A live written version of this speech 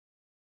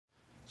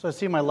So I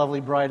see my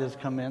lovely bride has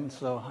come in,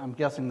 so I'm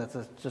guessing that's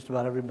just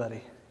about everybody.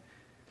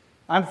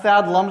 I'm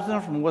Thad Lumsden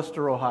from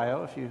Worcester,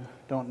 Ohio. If you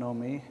don't know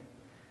me,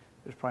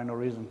 there's probably no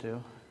reason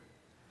to.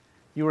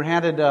 You were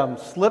handed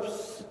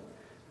slips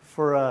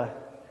for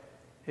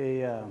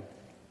a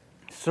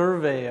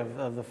survey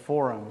of the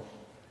forum.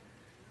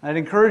 I'd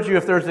encourage you,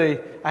 if there's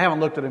I haven't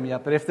looked at them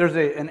yet, but if there's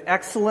an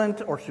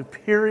excellent or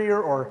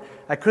superior or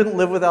I couldn't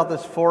live without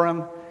this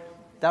forum,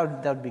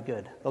 that would be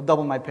good. They'll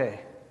double my pay.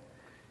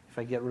 If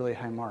I get really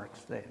high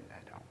marks, I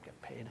don't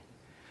get paid.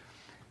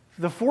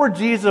 The 4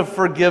 G's of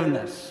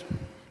forgiveness.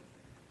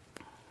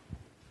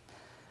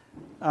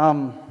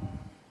 For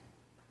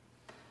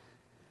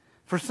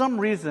some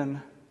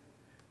reason,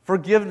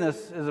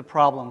 forgiveness is a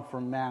problem for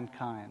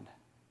mankind.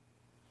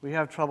 We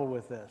have trouble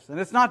with this. And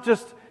it's not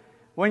just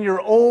when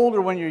you're old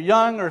or when you're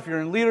young or if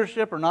you're in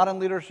leadership or not in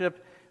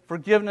leadership.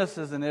 Forgiveness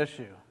is an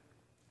issue.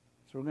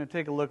 So we're going to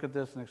take a look at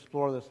this and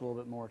explore this a little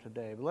bit more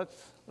today. But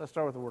let's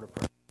start with a word of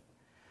prayer.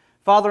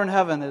 Father in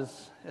heaven,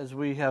 as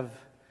we have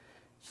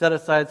set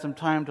aside some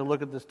time to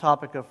look at this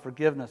topic of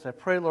forgiveness, I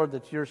pray, Lord,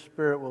 that your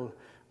Spirit will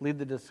lead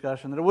the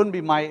discussion, that it wouldn't be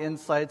my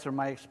insights or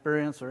my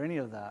experience or any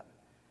of that,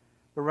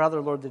 but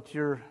rather, Lord, that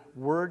your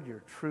word,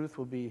 your truth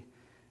will be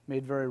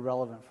made very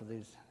relevant for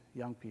these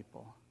young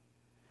people.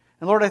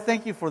 And Lord, I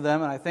thank you for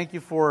them, and I thank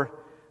you for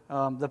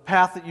the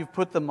path that you've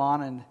put them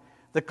on and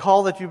the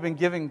call that you've been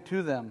giving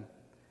to them,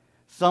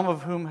 some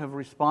of whom have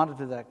responded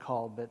to that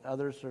call, but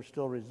others are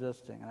still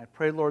resisting. And I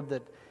pray, Lord,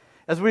 that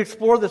as we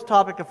explore this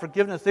topic of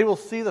forgiveness, they will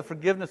see the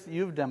forgiveness that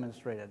you've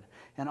demonstrated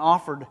and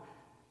offered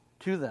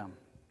to them.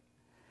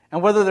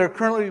 And whether they're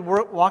currently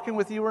walking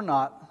with you or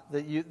not,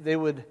 that they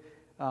would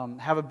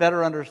have a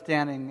better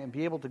understanding and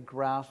be able to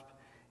grasp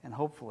and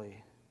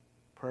hopefully,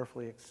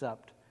 prayerfully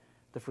accept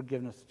the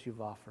forgiveness that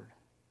you've offered.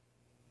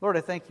 Lord,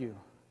 I thank you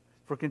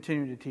for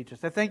continuing to teach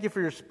us. I thank you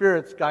for your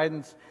Spirit's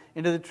guidance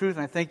into the truth,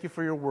 and I thank you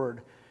for your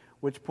word,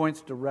 which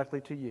points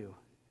directly to you.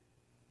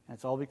 And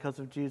it's all because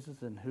of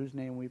Jesus, in whose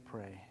name we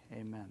pray.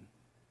 Amen.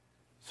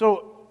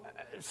 So,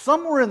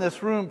 somewhere in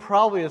this room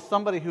probably is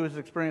somebody who has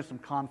experienced some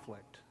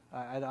conflict.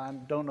 I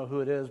don't know who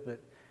it is, but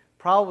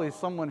probably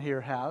someone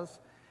here has.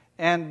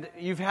 And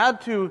you've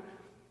had to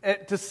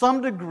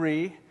some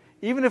degree,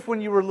 even if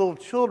when you were little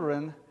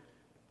children,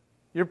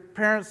 your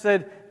parents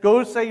said,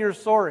 go say you're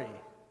sorry.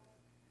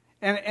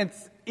 And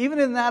even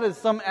in that is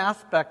some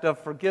aspect of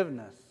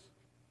forgiveness.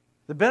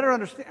 The better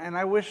understand, and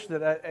I wish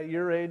that at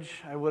your age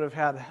I would have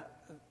had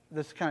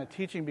this kind of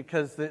teaching,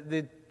 because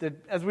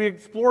as we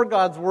explore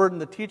God's Word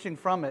and the teaching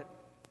from it,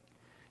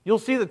 you'll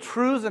see the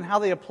truths and how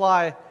they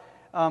apply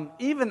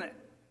even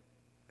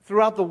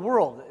throughout the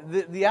world.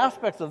 The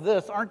aspects of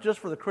this aren't just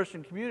for the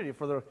Christian community,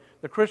 for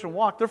the Christian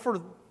walk. They're for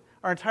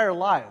our entire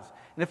lives.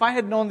 And if I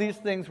had known these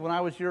things when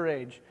I was your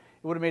age,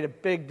 it would have made a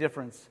big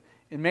difference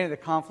in many of the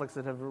conflicts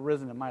that have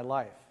arisen in my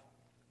life.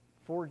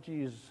 4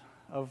 G's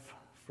of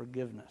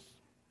forgiveness.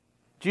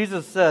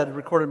 Jesus said,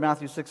 recorded in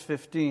Matthew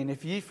 6:15,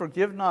 if ye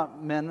forgive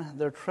not men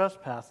their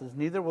trespasses,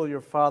 neither will your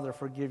Father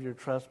forgive your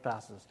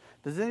trespasses.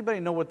 Does anybody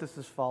know what this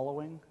is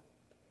following?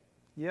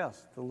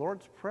 Yes, the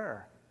Lord's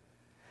Prayer.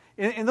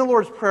 In the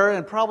Lord's Prayer,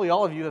 and probably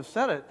all of you have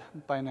said it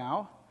by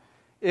now,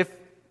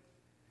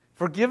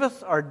 forgive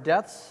us our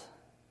debts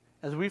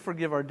as we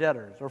forgive our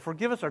debtors, or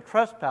forgive us our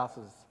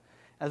trespasses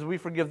as we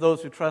forgive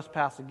those who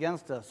trespass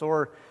against us,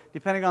 or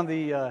depending on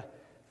the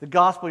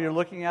gospel you're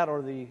looking at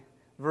or the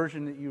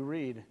version that you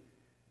read.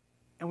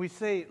 And we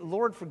say,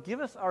 Lord, forgive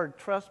us our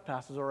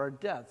trespasses or our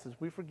debts as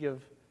we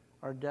forgive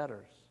our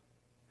debtors.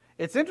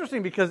 It's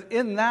interesting because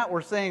in that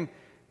we're saying,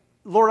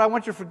 Lord, I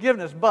want your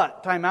forgiveness,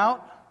 but time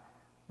out,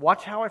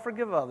 watch how I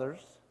forgive others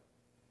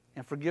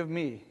and forgive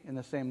me in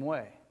the same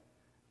way.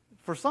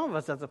 For some of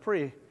us, that's a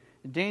pretty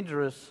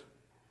dangerous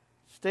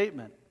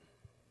statement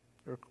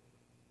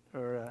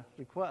or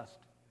request.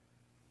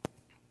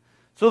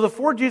 So the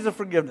 4 G's of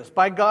forgiveness.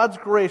 By God's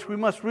grace, we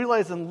must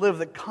realize and live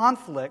that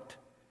conflict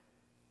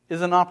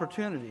is an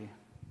opportunity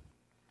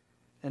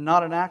and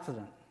not an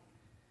accident.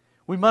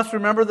 We must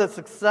remember that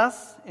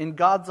success in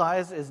God's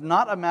eyes is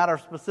not a matter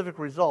of specific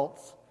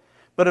results,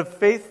 but of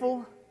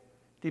faithful,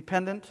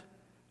 dependent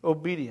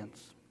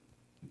obedience.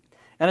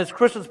 And as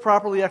Christians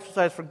properly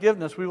exercise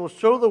forgiveness, we will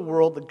show the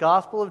world the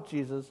gospel of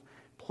Jesus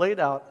played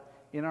out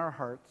in our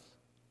hearts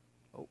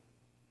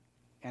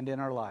and in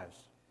our lives.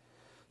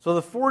 So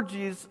the 4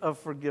 G's of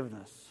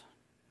forgiveness.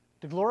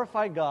 To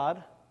glorify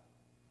God,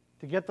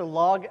 to get the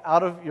log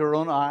out of your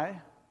own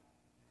eye,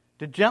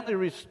 to gently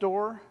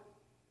restore,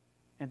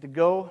 and to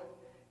go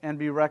and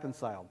be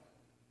reconciled.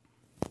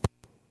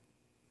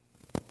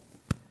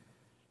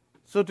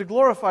 So to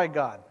glorify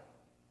God.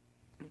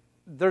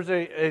 There's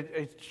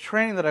a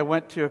training that I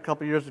went to a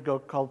couple years ago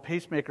called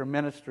Pacemaker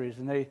Ministries,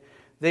 and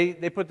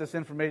they put this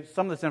information,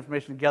 some of this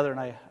information together, and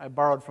I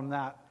borrowed from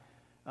that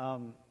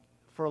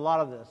for a lot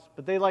of this.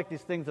 But they like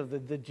these things of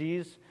the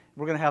G's.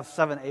 We're going to have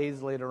 7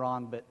 A's later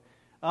on, but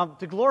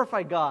to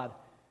glorify God.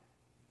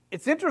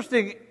 It's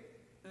interesting,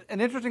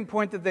 an interesting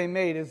point that they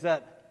made is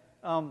that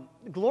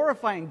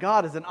glorifying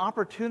God is an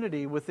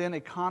opportunity within a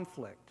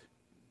conflict.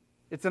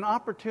 It's an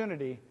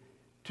opportunity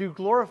to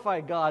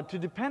glorify God, to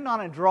depend on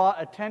and draw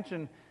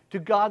attention to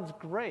God's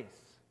grace,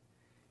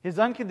 His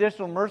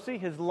unconditional mercy,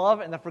 His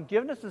love, and the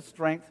forgiveness and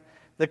strength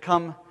that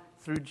come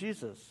through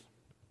Jesus.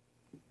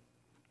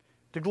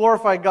 To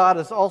glorify God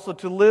is also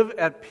to live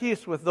at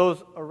peace with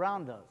those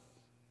around us.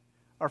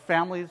 Our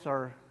families,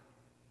 our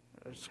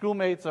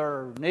schoolmates,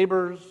 our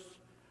neighbors,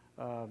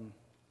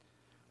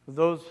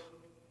 those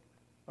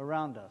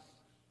around us.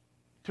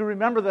 To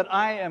remember that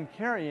I am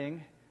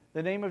carrying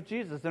the name of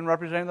Jesus and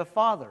representing the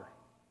Father.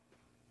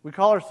 We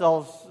call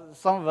ourselves,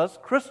 some of us,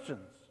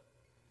 Christians.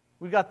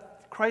 We've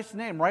got Christ's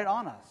name right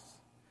on us.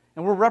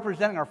 And we're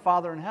representing our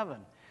Father in heaven.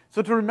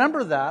 So to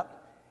remember that,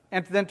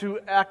 and then to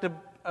act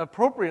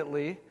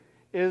appropriately,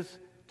 is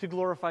to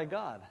glorify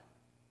God.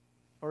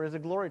 Or is a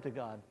glory to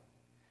God.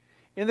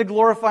 In the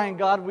glorifying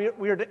God,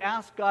 we are to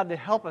ask God to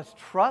help us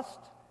trust,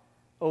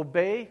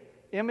 obey,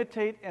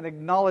 imitate, and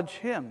acknowledge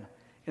Him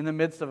in the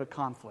midst of a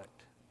conflict.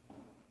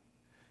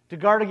 To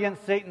guard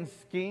against Satan's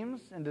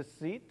schemes and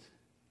deceit,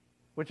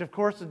 which of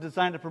course is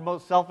designed to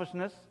promote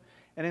selfishness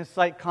and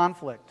incite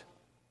conflict.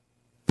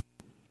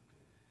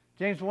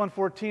 James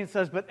 1:14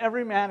 says, "But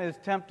every man is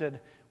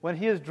tempted when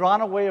he is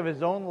drawn away of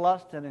his own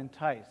lust and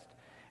enticed."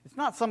 It's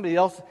not somebody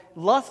else.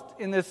 Lust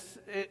in this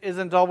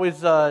isn't always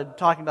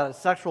talking about a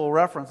sexual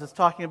reference. It's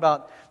talking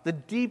about the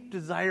deep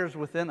desires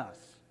within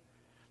us.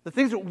 The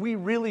things that we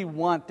really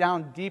want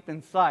down deep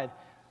inside.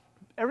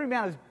 Every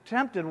man is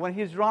tempted when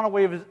he is drawn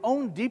away of his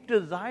own deep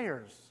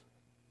desires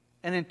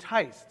and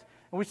enticed.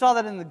 And we saw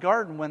that in the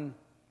garden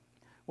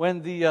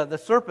when the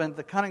serpent,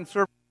 the cunning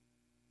serpent,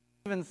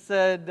 even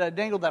said,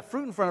 dangled that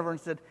fruit in front of her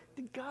and said,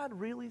 "Did God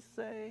really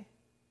say?"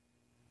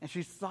 And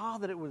she saw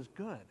that it was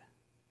good.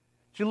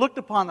 She looked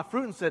upon the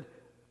fruit and said,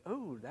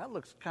 "Oh, that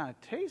looks kind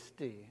of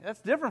tasty.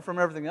 That's different from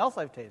everything else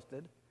I've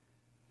tasted.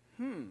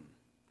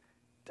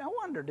 I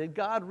wonder, did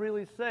God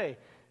really say?"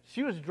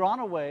 She was drawn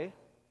away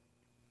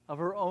of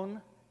her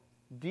own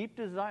deep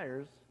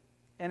desires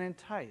and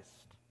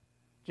enticed.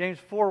 James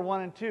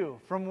 4:1-2,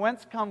 "From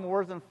whence come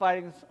wars and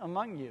fightings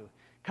among you?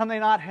 Come they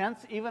not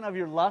hence, even of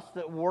your lusts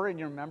that war in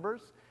your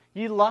members?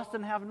 Ye lust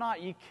and have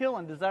not, ye kill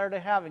and desire to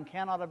have and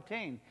cannot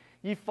obtain.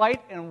 Ye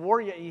fight and war,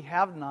 yet ye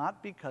have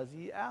not, because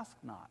ye ask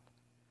not."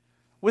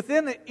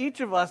 Within each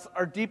of us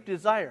are deep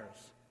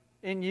desires.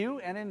 In you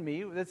and in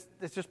me,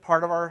 it's just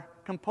part of our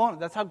component.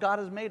 That's how God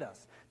has made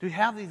us, to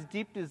have these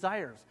deep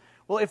desires.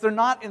 Well, if they're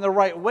not in the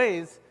right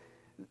ways,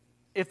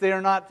 if they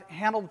are not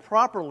handled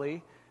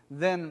properly,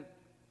 then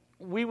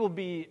we will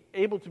be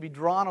able to be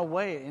drawn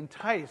away,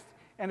 enticed,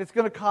 and it's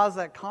going to cause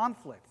that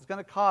conflict. It's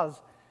going to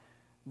cause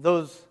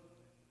those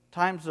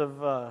times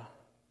of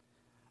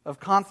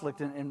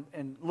conflict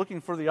and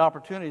looking for the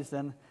opportunities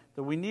then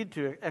that we need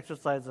to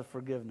exercise the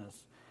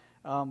forgiveness.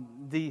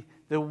 The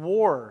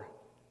war,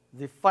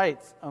 the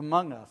fights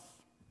among us.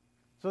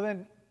 So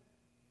then,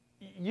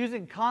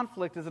 using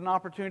conflict as an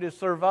opportunity to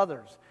serve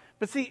others.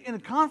 But see, in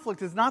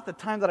conflict is not the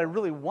time that I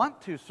really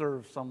want to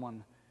serve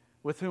someone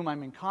with whom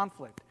I'm in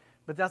conflict.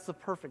 But that's the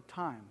perfect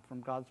time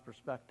from God's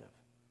perspective.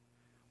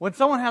 When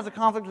someone has a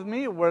conflict with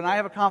me, when I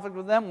have a conflict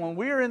with them, when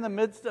we're in the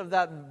midst of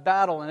that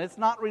battle and it's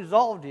not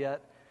resolved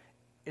yet,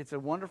 it's a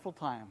wonderful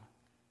time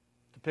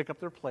to pick up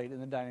their plate in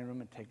the dining room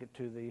and take it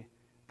to the...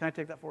 Can I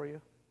take that for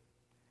you?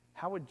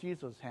 How would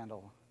Jesus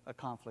handle a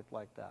conflict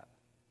like that?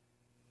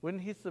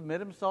 Wouldn't He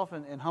submit Himself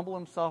and humble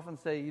Himself and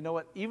say, "You know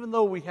what, even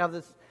though we have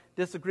this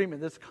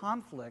disagreement, this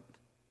conflict,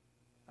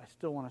 I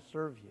still want to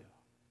serve you."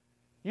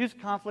 Use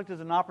conflict as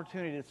an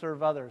opportunity to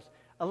serve others.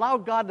 Allow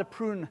God to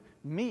prune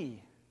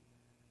me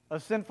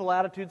of sinful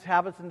attitudes,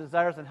 habits, and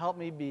desires and help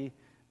me be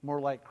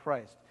more like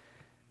Christ.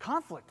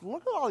 Conflict.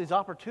 Look at all these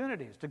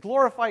opportunities to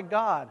glorify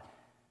God,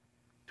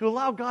 to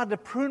allow God to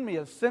prune me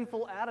of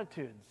sinful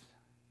attitudes,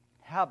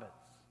 habits,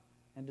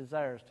 and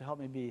desires to help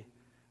me be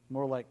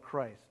more like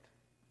Christ.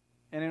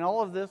 And in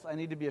all of this, I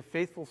need to be a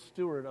faithful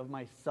steward of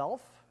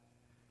myself,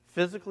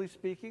 physically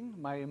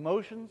speaking, my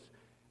emotions,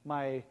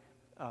 my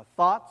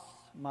thoughts,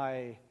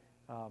 my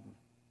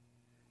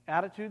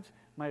attitudes,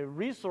 my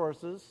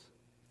resources,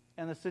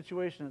 and the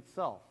situation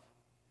itself.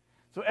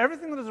 So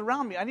everything that is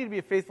around me, I need to be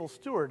a faithful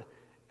steward.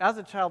 As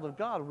a child of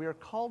God, we are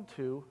called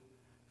to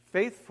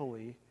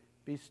faithfully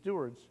be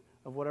stewards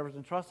of whatever's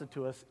entrusted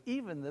to us,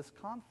 even this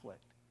conflict.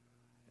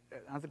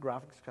 Aren't the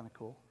graphics kind of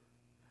cool?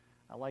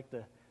 I like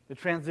the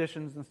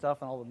transitions and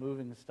stuff and all the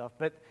moving and stuff.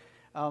 But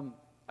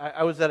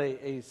I was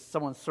at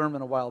someone's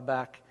sermon a while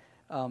back,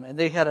 and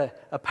they had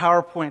a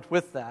PowerPoint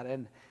with that.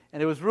 And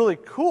it was really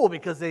cool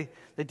because they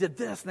did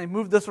this, and they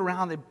moved this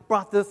around, they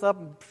brought this up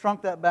and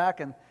shrunk that back,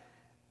 and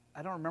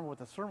I don't remember what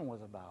the sermon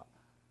was about.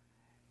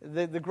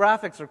 The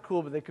graphics are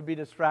cool, but they could be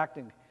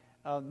distracting.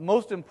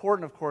 Most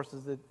important, of course,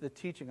 is the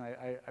teaching.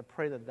 I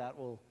pray that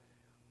will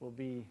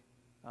be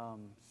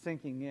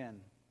sinking in.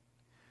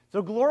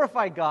 So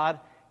glorify God.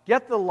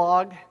 Get the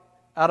log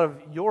out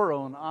of your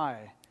own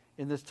eye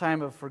in this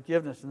time of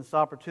forgiveness and this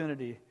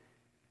opportunity,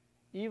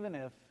 even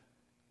if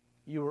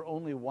you were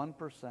only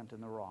 1%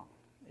 in the wrong.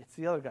 It's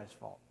the other guy's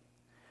fault.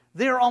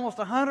 They are almost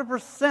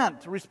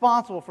 100%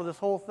 responsible for this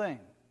whole thing.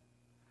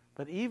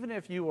 But even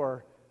if you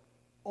are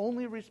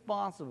only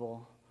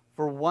responsible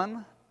for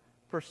 1%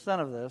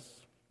 of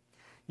this,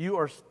 you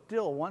are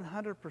still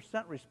 100%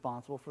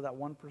 responsible for that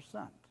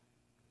 1%.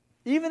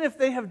 Even if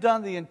they have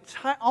done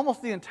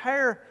almost the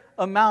entire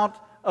amount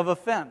of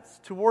offense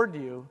toward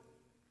you,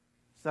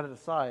 set it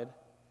aside.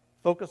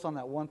 Focus on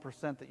that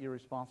 1% that you're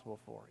responsible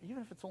for.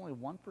 Even if it's only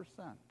 1%.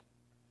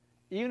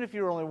 Even if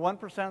you're only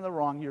 1% in the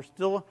wrong, you're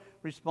still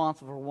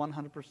responsible for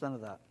 100%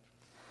 of that.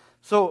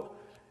 So,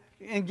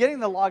 in getting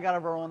the log out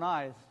of our own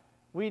eyes,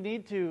 we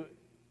need to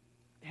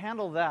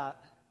handle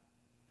that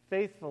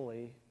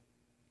faithfully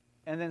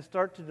and then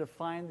start to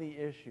define the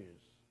issues,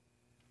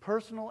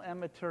 personal and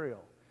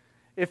material.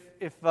 If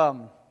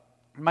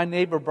my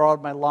neighbor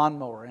borrowed my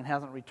lawnmower and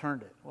hasn't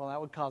returned it, well,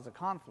 that would cause a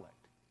conflict.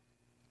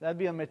 That'd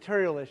be a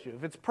material issue.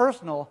 If it's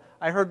personal,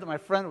 I heard that my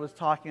friend was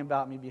talking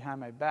about me behind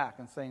my back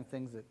and saying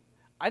things that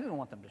I didn't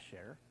want them to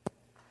share.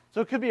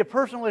 So it could be a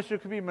personal issue,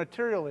 it could be a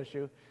material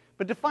issue,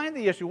 but define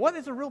the issue. What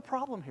is the real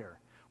problem here?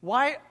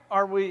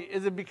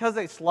 Is it because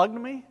they slugged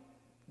me?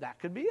 That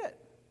could be it.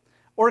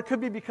 Or it could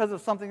be because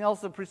of something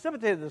else that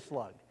precipitated the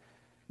slug.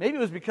 Maybe it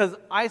was because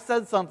I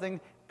said something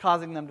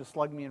causing them to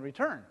slug me in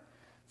return.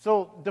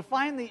 So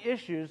define the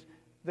issues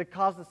that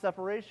cause the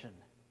separation.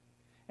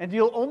 And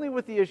deal only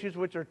with the issues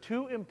which are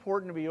too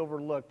important to be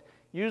overlooked,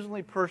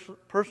 usually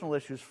personal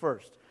issues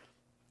first.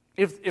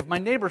 If my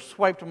neighbor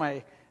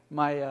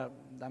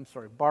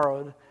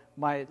borrowed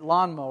my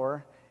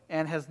lawnmower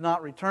and has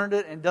not returned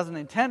it and doesn't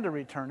intend to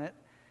return it,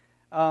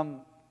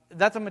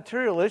 that's a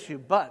material issue,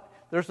 but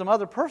there's some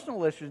other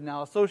personal issues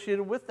now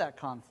associated with that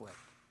conflict.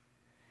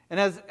 And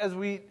as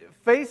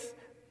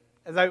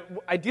I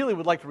ideally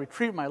would like to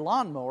retrieve my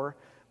lawnmower,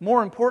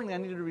 more importantly, I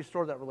needed to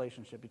restore that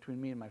relationship between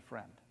me and my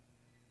friend,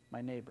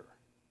 my neighbor.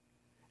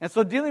 And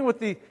so dealing with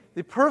the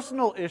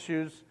personal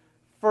issues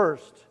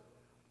first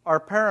are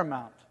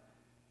paramount.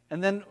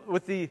 And then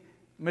with the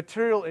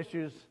material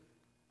issues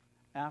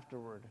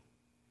afterward.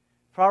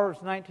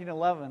 Proverbs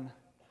 19:11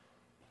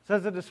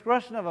 says, "The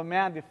discretion of a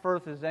man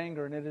deferreth his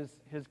anger, and it is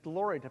his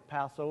glory to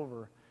pass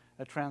over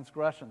a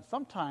transgression."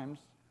 Sometimes,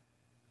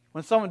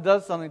 when someone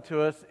does something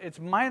to us, it's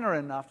minor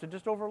enough to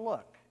just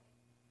overlook.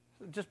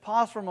 Just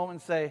pause for a moment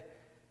and say,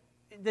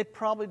 they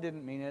probably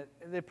didn't mean it.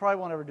 They probably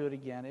won't ever do it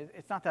again.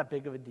 It's not that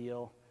big of a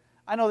deal.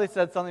 I know they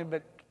said something,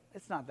 but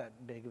it's not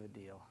that big of a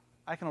deal.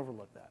 I can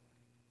overlook that.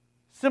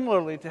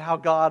 Similarly to how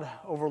God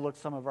overlooks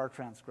some of our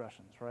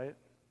transgressions, right?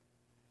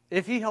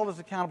 If He held us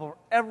accountable for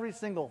every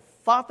single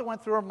thought that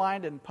went through our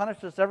mind and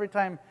punished us every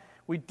time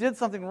we did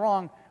something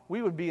wrong,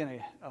 we would be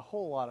in a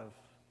whole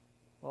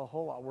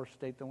lot worse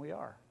state than we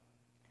are.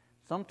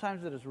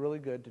 Sometimes it is really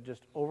good to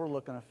just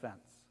overlook an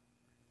offense.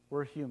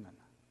 We're human.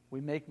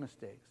 We make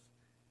mistakes.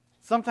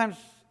 Sometimes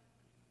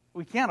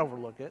we can't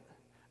overlook it,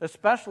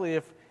 especially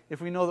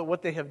if we know that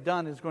what they have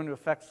done is going to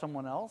affect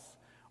someone else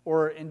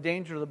or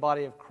endanger the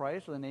body of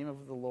Christ or the name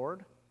of the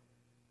Lord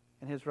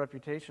and His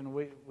reputation.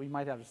 We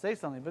might have to say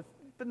something,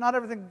 but not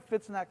everything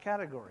fits in that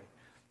category.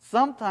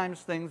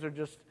 Sometimes things are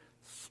just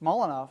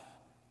small enough,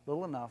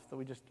 little enough, that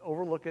we just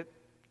overlook it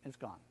and it's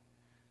gone.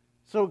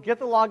 So get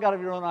the log out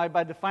of your own eye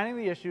by defining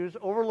the issues,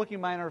 overlooking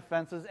minor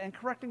offenses, and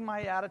correcting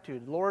my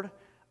attitude. Lord,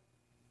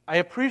 I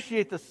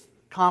appreciate this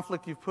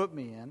conflict you've put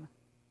me in,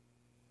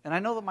 and I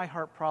know that my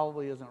heart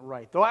probably isn't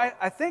right. Though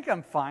I think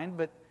I'm fine,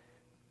 but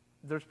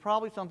there's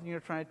probably something you're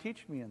trying to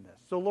teach me in this.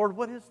 So Lord,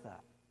 what is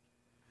that?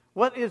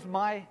 What is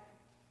my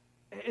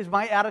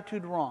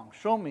attitude wrong?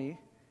 Show me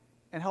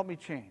and help me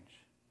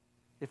change.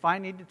 If I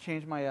need to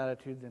change my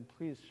attitude, then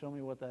please show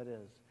me what that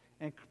is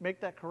and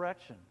make that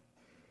correction.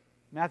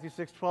 Matthew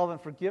 6:12,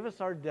 "And forgive us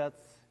our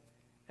debts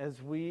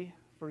as we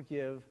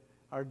forgive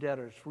our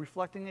debtors."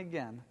 Reflecting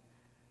again,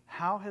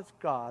 how has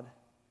God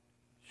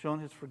shown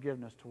His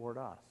forgiveness toward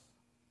us?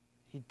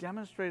 He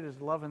demonstrated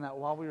His love in that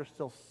while we were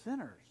still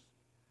sinners,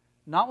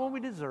 not when we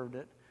deserved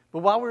it, but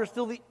while we were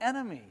still the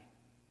enemy,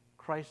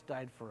 Christ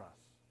died for us.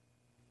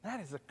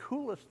 That is the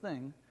coolest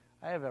thing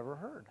I have ever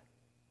heard.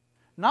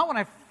 Not when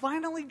I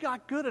finally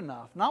got good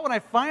enough, not when I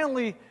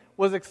finally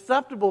was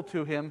acceptable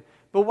to Him,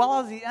 but while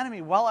I was the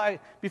enemy,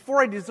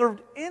 before I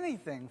deserved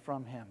anything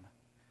from Him.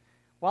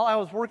 While I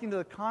was working to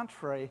the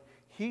contrary,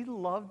 He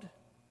loved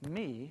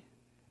me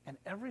and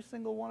every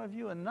single one of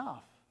you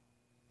enough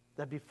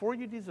that before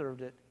you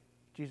deserved it,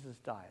 Jesus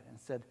died and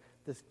said,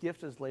 this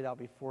gift is laid out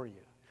before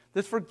you.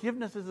 This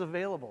forgiveness is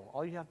available.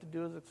 All you have to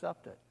do is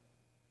accept it.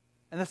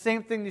 And the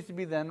same thing needs to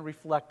be then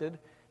reflected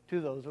to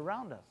those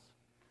around us.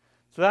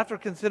 So after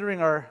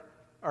considering our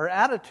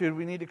attitude,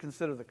 we need to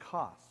consider the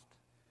cost.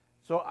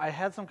 So I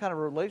had some kind of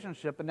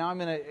relationship, and now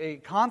I'm in a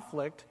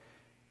conflict.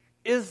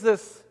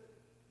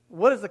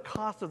 What is the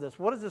cost of this?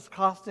 What is this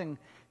costing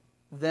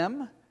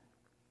them,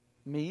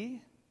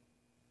 me,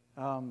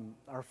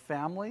 our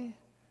family,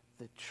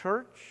 the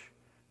church,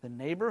 the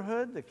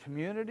neighborhood, the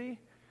community?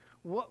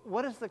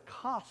 What is the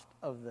cost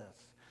of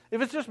this? If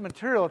it's just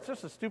material, it's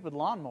just a stupid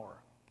lawnmower.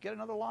 Get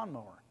another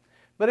lawnmower.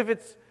 But if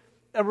it's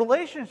a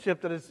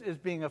relationship that is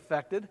being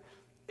affected,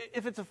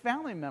 if it's a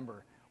family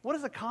member, what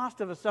is the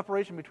cost of a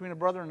separation between a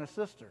brother and a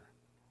sister?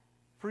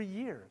 for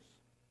years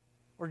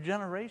or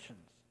generations.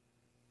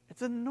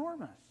 It's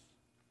enormous.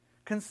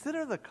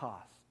 Consider the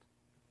cost.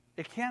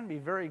 It can be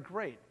very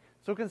great.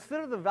 So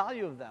consider the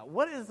value of that.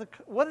 What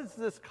is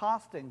this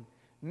costing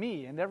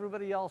me and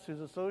everybody else who's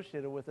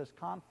associated with this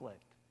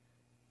conflict?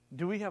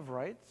 Do we have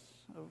rights?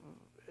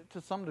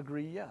 To some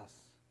degree,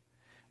 yes.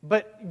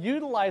 But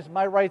utilize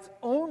my rights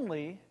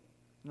only,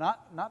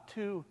 not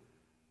to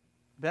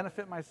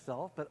benefit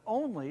myself, but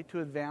only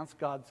to advance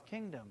God's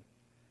kingdom,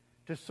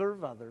 to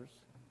serve others,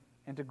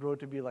 and to grow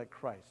to be like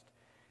Christ.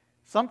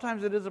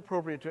 Sometimes it is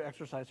appropriate to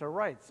exercise our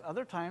rights.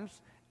 Other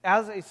times,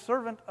 as a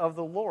servant of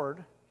the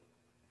Lord,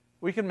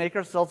 we can make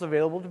ourselves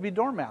available to be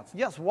doormats.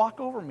 Yes, walk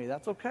over me.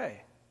 That's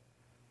okay.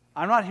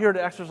 I'm not here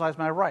to exercise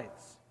my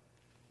rights.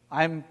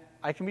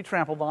 I can be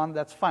trampled on.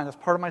 That's fine. That's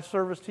part of my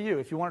service to you.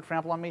 If you want to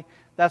trample on me,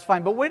 that's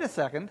fine. But wait a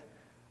second.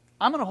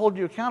 I'm going to hold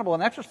you accountable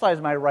and exercise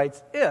my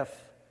rights if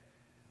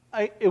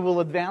it will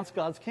advance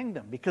God's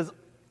kingdom, because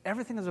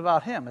everything is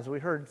about Him, as we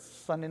heard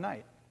Sunday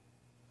night.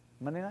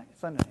 Monday night?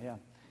 Sunday, yeah.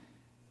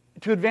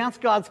 To advance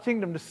God's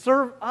kingdom, to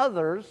serve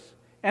others,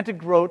 and to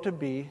grow to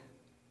be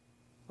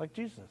like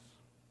Jesus.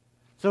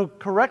 So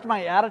correct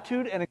my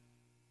attitude, and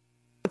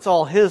it's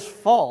all His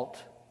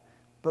fault.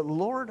 But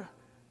Lord,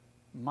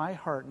 my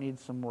heart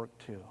needs some work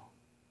too.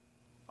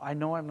 I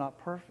know I'm not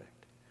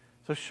perfect.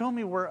 So show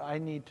me where I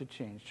need to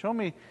change. Show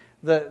me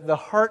the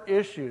heart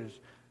issues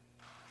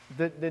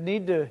that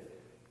need to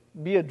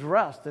be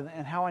addressed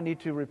and how I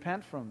need to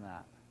repent from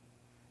that.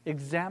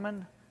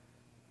 Examine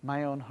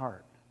my own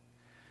heart.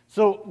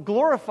 So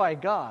glorify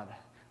God.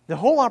 The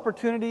whole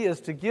opportunity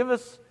is to give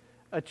us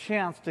a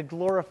chance to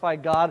glorify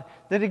God,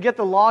 then to get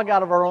the log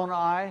out of our own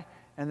eye,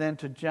 and then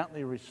to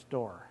gently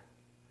restore.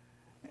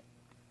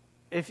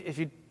 If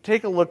you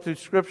take a look through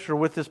Scripture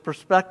with this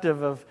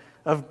perspective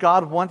of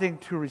God wanting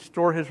to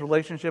restore His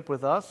relationship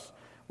with us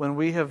when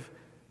we have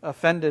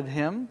offended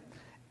Him,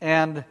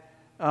 and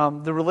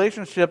the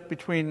relationship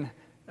between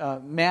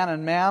man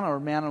and man, or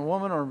man and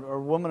woman, or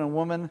woman and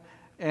woman,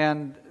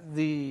 and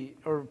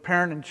or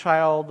parent and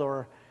child,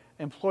 or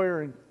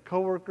employer and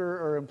coworker,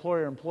 or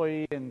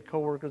employer-employee and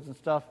coworkers and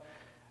stuff.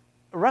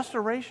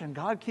 Restoration,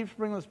 God keeps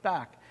bringing us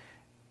back.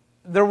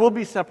 There will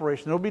be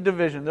separation, there will be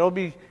division, there will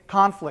be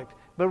conflict,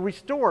 but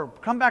restore,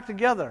 come back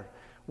together.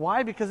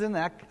 Why? Because in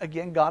that,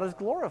 again, God is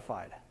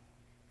glorified.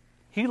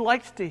 He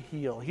likes to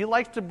heal. He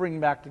likes to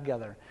bring back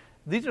together.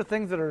 These are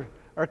things that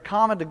are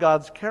common to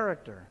God's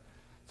character.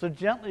 So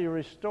gently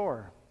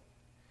restore.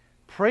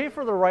 Pray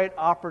for the right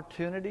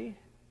opportunity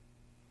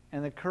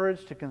and the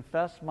courage to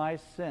confess my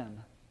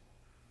sin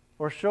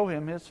or show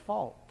Him His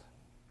fault.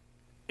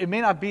 It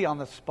may not be on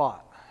the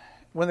spot.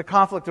 When the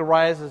conflict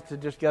arises, to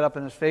just get up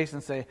in His face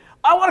and say,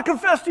 I want to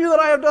confess to you that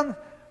I have done.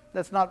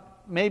 That's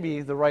not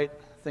maybe the right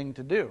thing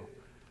to do.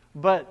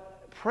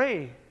 But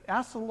pray,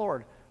 ask the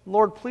Lord,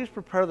 Lord, please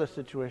prepare this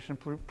situation,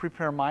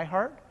 prepare my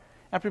heart,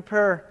 and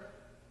prepare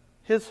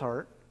His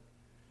heart,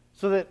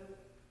 so that,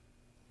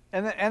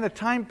 and the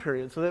time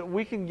period, so that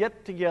we can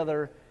get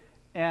together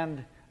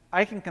and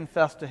I can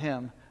confess to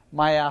Him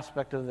my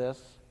aspect of this,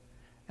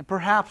 and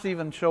perhaps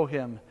even show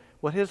Him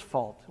what His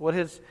fault,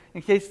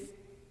 in case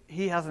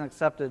He hasn't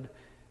accepted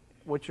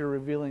what you're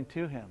revealing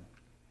to Him.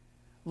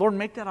 Lord,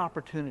 make that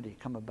opportunity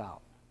come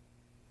about.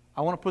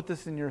 I want to put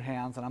this in your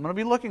hands, and I'm going to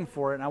be looking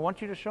for it, and I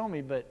want you to show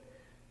me, but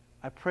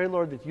I pray,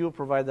 Lord, that you will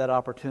provide that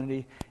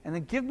opportunity, and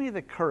then give me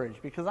the courage,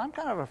 because I'm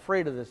kind of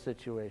afraid of this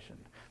situation.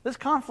 This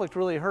conflict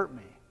really hurt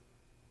me,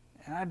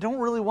 and I don't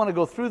really want to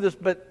go through this,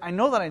 but I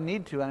know that I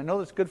need to, and I know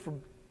that's good for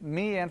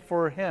me and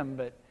for Him,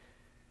 but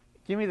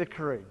give me the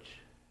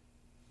courage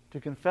to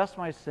confess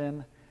my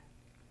sin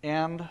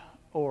and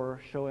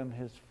or show Him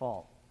His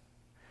fault.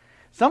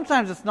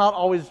 Sometimes it's not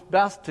always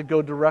best to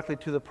go directly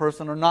to the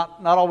person, or not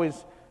always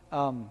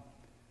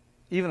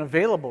even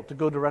available to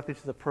go directly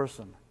to the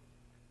person.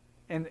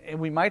 And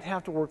we might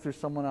have to work through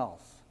someone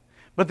else.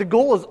 But the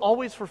goal is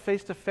always for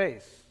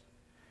face-to-face.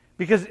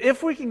 Because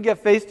if we can get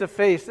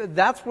face-to-face,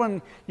 that's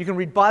when you can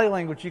read body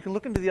language. You can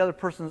look into the other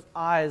person's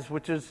eyes,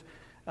 which is,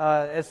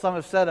 as some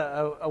have said,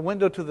 a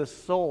window to the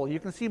soul. You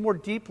can see more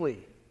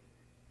deeply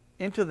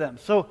into them.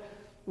 So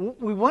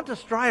we want to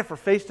strive for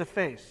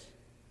face-to-face.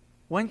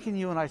 When can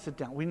you and I sit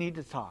down? We need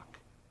to talk.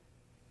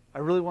 I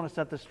really want to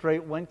set this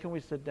straight. When can we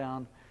sit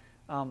down?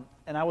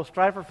 And I will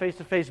strive for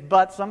face-to-face,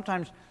 but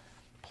sometimes,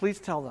 please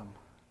tell them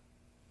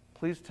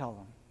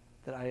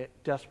that I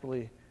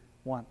desperately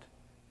want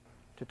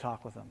to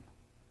talk with them.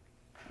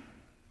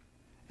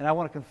 And I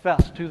want to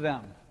confess to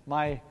them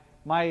my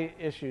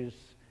issues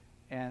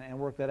and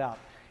work that out.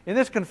 In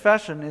this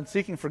confession, in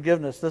seeking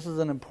forgiveness, this is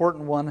an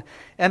important one,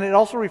 and it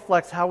also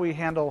reflects how we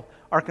handle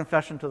our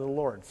confession to the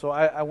Lord. So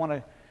I want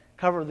to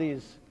cover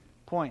these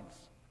points.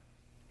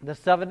 The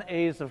 7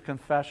 A's of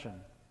confession.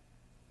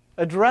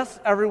 Address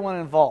everyone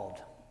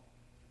involved.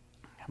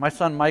 My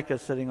son Micah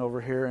is sitting over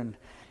here,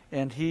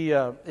 and he,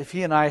 if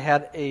he and I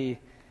had a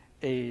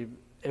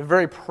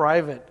very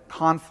private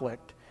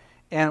conflict,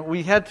 and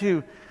we had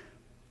to,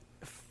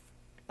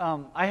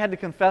 I had to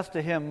confess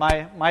to him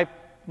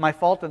my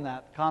fault in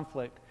that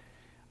conflict.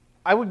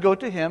 I would go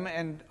to him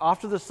and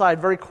off to the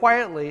side very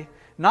quietly,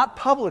 not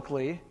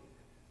publicly,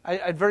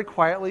 I'd very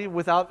quietly,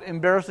 without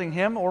embarrassing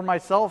him or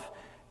myself,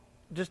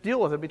 just deal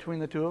with it between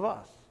the two of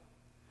us.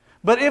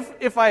 But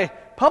if I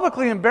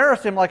publicly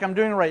embarrass him like I'm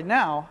doing right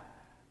now,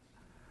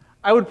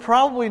 I would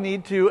probably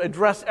need to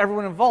address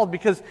everyone involved,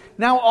 because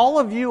now all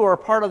of you are a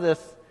part of this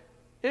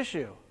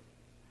issue.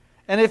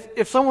 And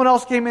if someone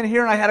else came in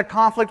here and I had a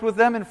conflict with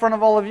them in front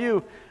of all of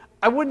you,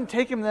 I wouldn't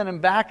take him then and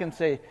back and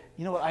say,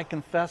 you know what, I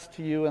confess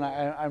to you, and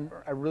I'm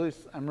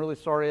really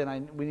sorry,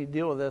 and we need to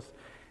deal with this,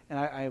 and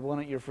I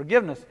want your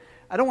forgiveness.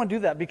 I don't want to do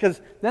that,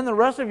 because then the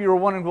rest of you are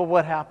wondering, well,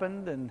 what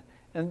happened?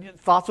 And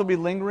thoughts will be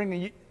lingering,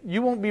 and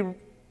you won't be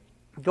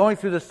going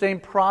through the same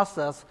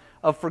process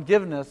of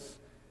forgiveness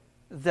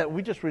that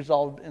we just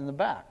resolved in the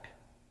back.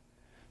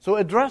 So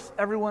address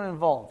everyone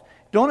involved.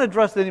 Don't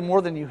address any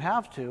more than you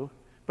have to,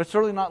 but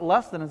certainly not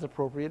less than is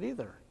appropriate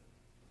either.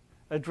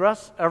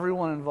 Address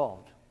everyone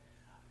involved.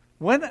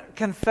 When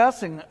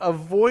confessing,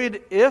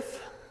 avoid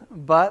if,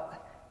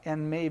 but,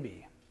 and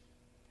maybe.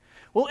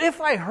 Well,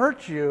 if I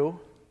hurt you,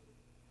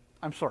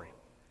 I'm sorry.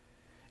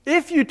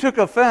 If you took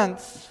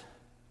offense,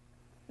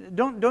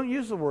 don't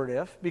use the word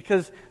if,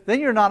 because then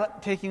you're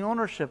not taking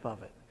ownership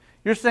of it.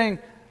 You're saying,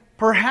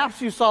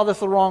 perhaps you saw this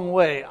the wrong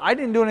way. I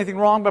didn't do anything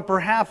wrong, but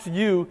perhaps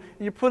you're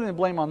putting the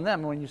blame on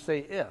them when you say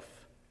if.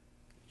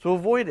 So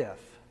avoid if.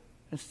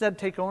 Instead,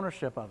 take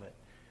ownership of it.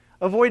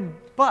 Avoid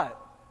but.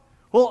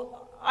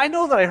 Well, I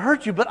know that I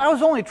hurt you, but I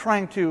was only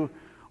trying to,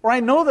 or I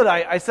know that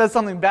I said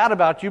something bad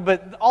about you,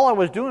 but all I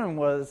was doing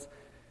was,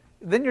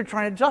 then you're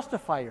trying to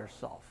justify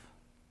yourself.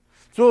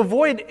 So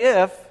avoid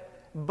if,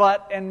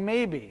 but, and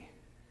maybe.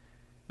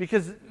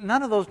 Because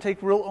none of those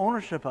take real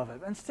ownership of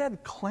it.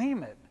 Instead,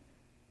 claim it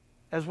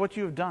as what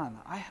you have done.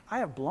 I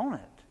have blown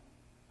it.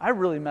 I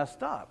really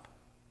messed up.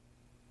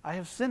 I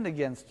have sinned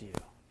against you.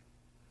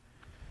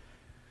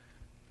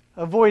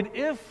 Avoid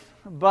if,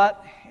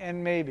 but,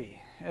 and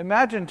maybe.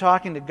 Imagine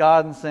talking to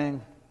God and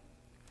saying,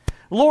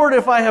 Lord,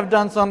 if I have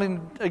done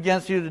something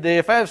against you today,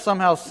 if I have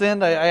somehow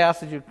sinned, I ask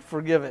that you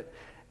forgive it.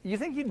 You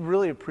think He'd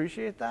really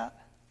appreciate that?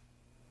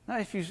 Now,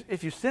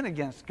 if you sin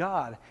against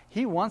God,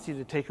 He wants you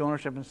to take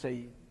ownership and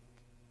say,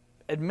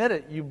 admit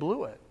it, you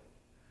blew it.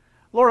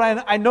 Lord,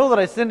 I know that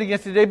I sinned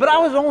against you today, but I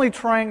was only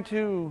trying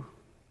to...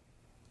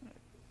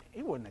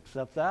 He wouldn't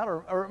accept that.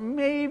 Or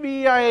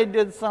maybe I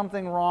did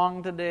something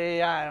wrong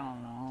today. I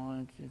don't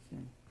know.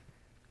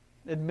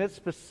 Admit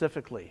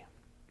specifically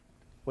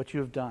what you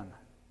have done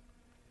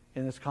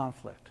in this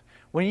conflict.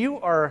 When you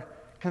are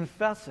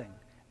confessing,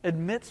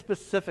 admit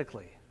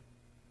specifically.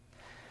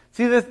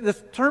 See,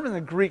 this term in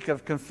the Greek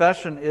of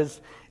confession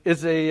is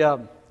it's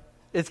kind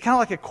of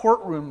like a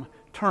courtroom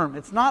term.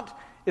 It's not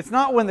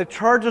when the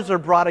charges are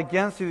brought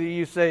against you that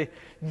you say,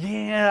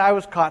 yeah, I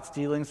was caught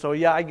stealing, so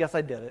yeah, I guess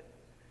I did it.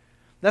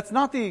 That's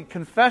not the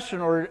confession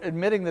or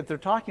admitting that they're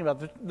talking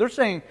about. They're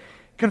saying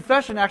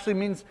confession actually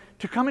means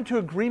to come into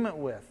agreement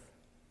with.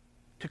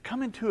 To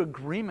come into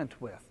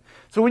agreement with.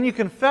 So when you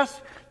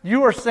confess,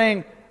 you are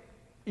saying,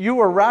 you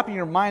are wrapping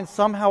your mind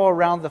somehow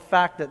around the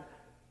fact that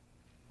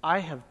I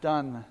have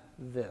done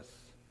this,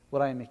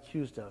 what I am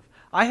accused of.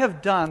 I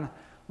have done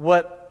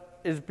what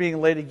is being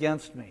laid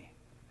against me.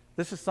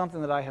 This is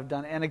something that I have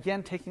done. And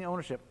again, taking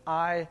ownership.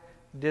 I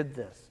did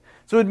this.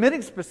 So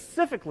admitting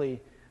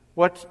specifically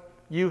what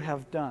you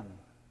have done.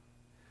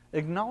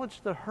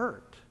 Acknowledge the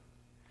hurt.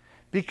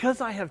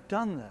 Because I have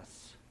done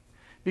this,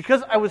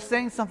 because I was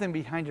saying something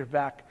behind your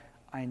back,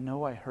 I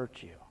know I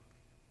hurt you.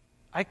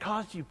 I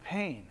caused you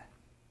pain.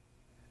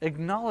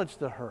 Acknowledge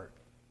the hurt.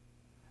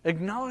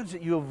 Acknowledge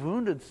that you have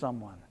wounded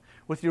someone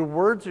with your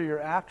words or your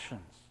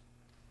actions.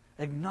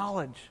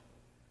 Acknowledge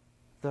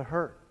the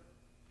hurt.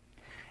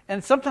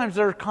 And sometimes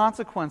there are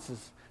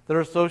consequences that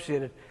are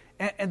associated.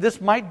 And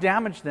this might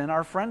damage then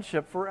our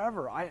friendship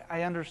forever.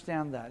 I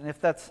understand that. And if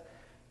that's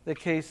the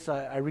case,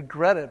 I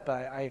regret it,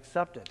 but I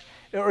accept it.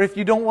 Or if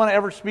you don't want to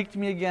ever speak to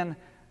me again,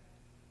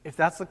 if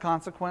that's the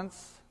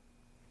consequence,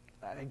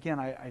 again,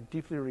 I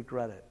deeply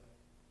regret it.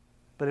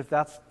 But if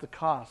that's the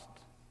cost,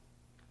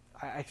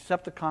 I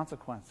accept the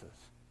consequences.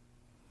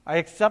 I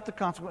accept the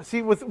consequences.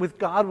 See, with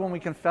God, when we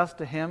confess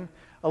to Him,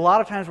 a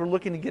lot of times we're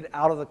looking to get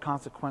out of the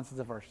consequences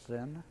of our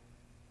sin.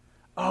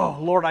 Oh,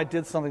 Lord, I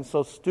did something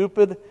so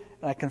stupid,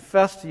 and I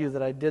confess to you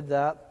that I did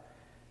that.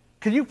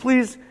 Can you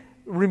please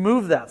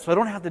remove that so I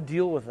don't have to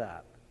deal with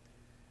that?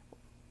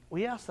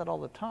 We ask that all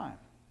the time.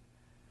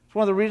 It's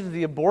one of the reasons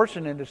the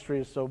abortion industry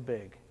is so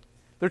big.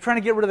 They're trying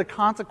to get rid of the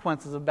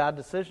consequences of bad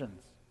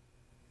decisions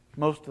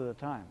most of the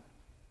time.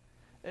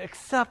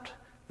 Accept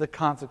the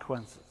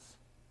consequences.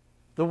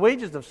 The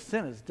wages of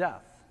sin is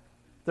death.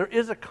 There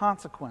is a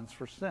consequence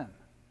for sin.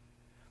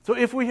 So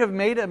if we have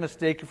made a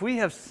mistake, if we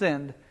have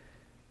sinned,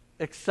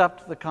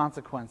 accept the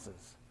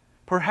consequences.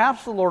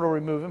 Perhaps the Lord will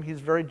remove them. He's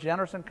very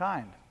generous and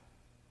kind.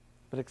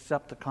 But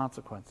accept the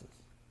consequences.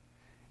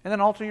 And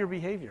then alter your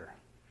behavior.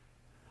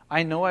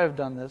 I know I have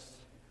done this.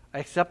 I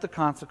accept the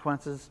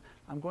consequences.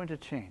 I'm going to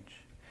change.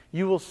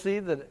 You will see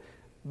that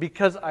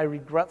because I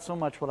regret so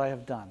much what I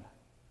have done,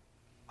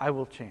 I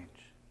will change.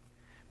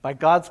 By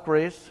God's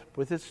grace,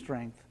 with His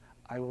strength,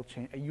 I will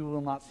change. You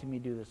will not see me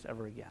do this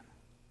ever again.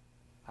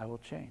 I will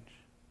change.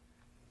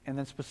 And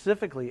then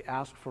specifically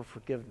ask for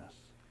forgiveness.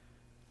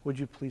 Would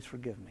you please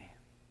forgive me?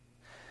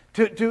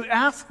 To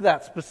ask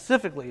that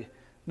specifically,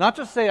 not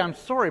just say I'm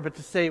sorry, but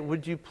to say,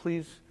 would you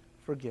please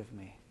forgive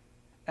me?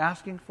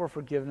 Asking for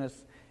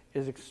forgiveness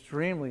is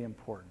extremely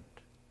important.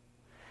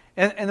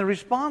 And the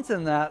response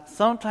in that,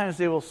 sometimes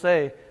they will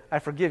say, I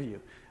forgive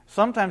you.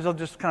 Sometimes they'll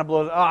just kind of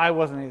blow it,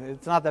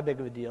 it's not that big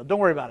of a deal. Don't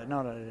worry about it.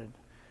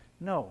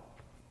 No.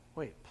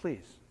 Wait,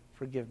 please,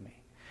 forgive me.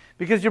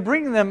 Because you're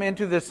bringing them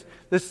into this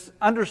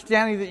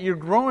understanding that you're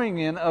growing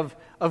in of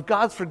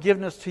God's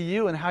forgiveness to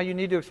you and how you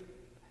need to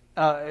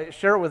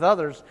share it with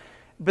others.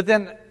 But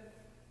then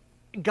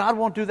God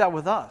won't do that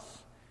with us,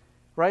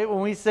 right? When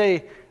we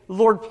say,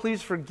 Lord,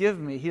 please forgive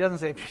me, He doesn't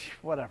say,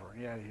 whatever.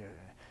 Yeah.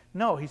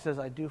 No, He says,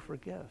 I do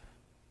forgive.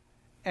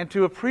 And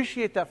to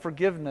appreciate that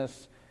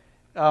forgiveness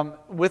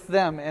with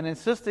them and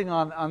insisting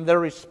on their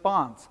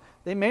response.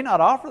 They may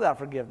not offer that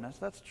forgiveness,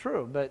 that's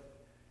true, but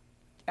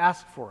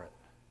ask for it.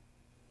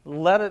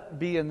 Let it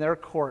be in their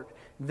court.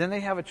 Then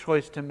they have a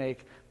choice to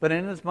make. But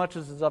inasmuch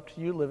as it's up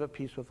to you, live at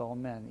peace with all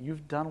men.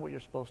 You've done what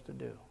you're supposed to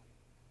do.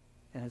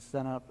 And it's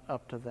then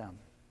up to them.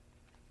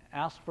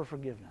 Ask for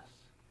forgiveness.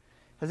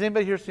 Has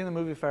anybody here seen the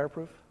movie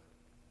Fireproof?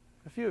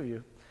 A few of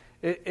you.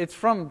 It's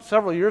from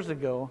several years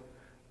ago,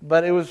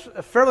 but it was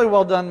a fairly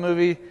well done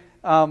movie.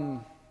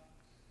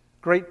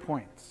 Great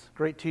points,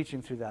 great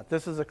teaching through that.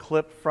 This is a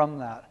clip from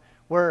that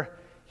where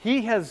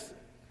he has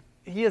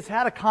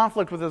had a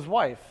conflict with his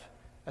wife.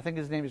 I think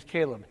his name is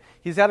Caleb.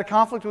 He's had a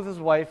conflict with his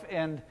wife,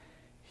 and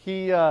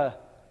he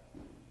got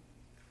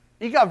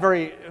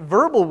very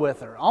verbal with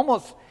her.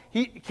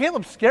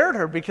 Caleb scared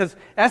her because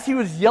as he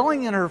was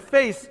yelling in her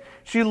face,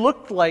 she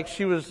looked like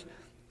she was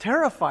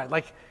terrified,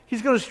 like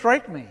he's going to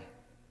strike me.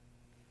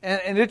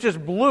 And it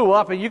just blew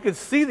up, and you could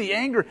see the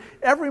anger.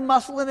 Every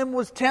muscle in him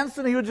was tense,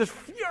 and he was just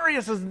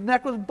furious. His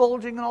neck was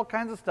bulging and all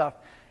kinds of stuff.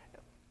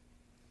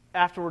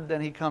 Afterward,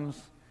 then he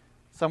comes,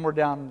 somewhere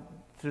down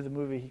through the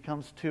movie, he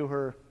comes to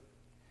her,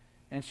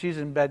 and she's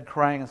in bed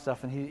crying and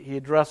stuff, and he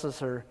addresses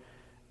her,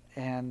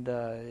 and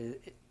Caleb,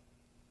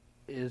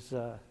 I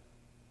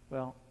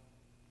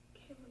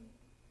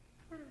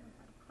don't know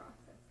how to process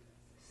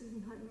this. This is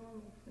not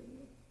normal for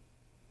you.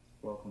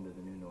 Welcome to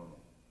the new normal.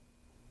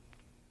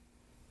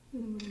 You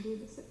didn't want to do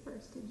this at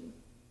first, did you?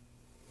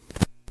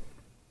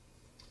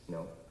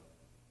 No.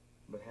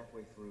 But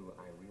halfway through,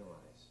 I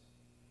realized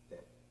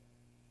that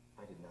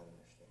I did not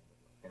understand it.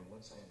 And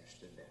once I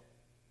understood that,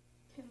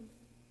 Caleb,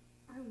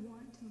 I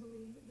want to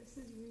believe that this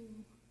is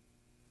real.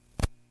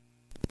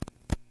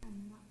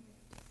 I'm not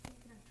ready to say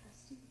that I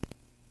trust you.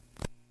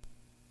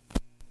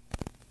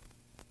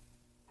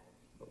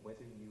 but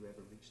whether you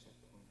ever reach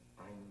that point,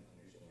 I need to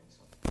understand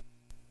something.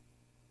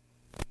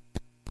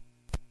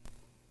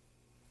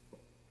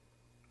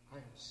 I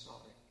am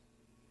sorry.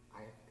 I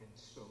have been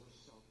so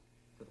selfish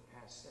for the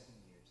past 7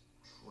 years,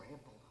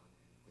 trampled on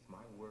with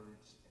my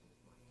words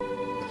and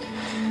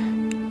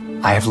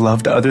with my... I have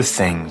loved other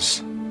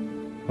things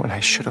when I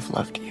should have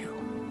loved you.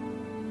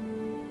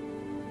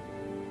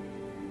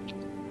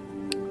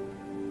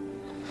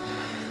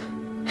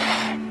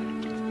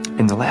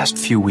 In the last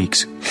few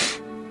weeks,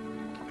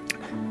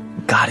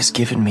 God has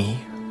given me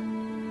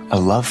a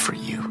love for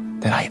you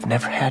that I have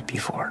never had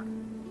before.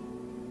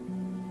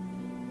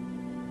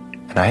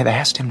 And I have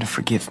asked Him to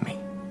forgive me.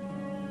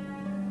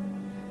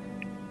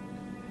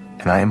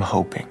 And I am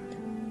hoping,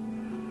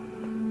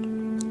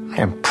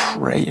 I am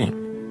praying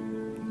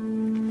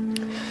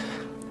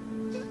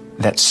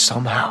that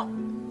somehow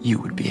you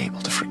would be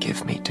able to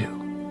forgive me too.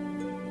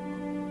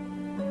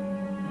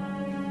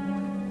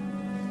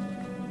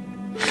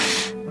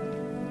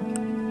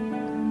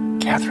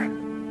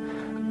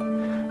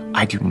 Catherine,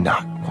 I do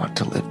not want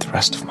to live the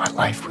rest of my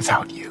life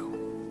without you.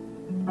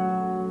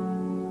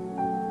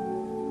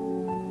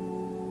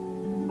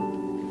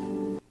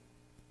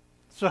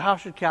 So how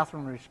should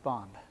Catherine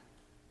respond?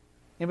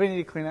 Anybody need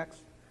a Kleenex?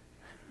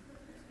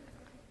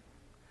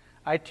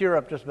 I tear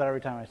up just about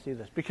every time I see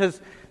this because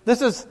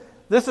this is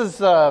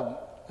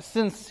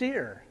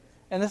sincere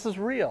and this is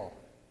real.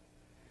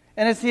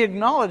 And as he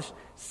acknowledged,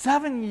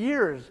 7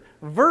 years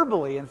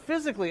verbally and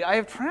physically, I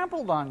have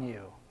trampled on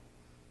you.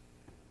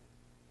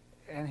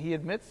 And he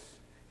admits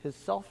his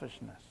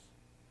selfishness.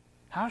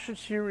 How should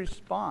she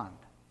respond?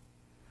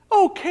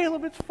 Oh,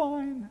 Caleb, it's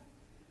fine.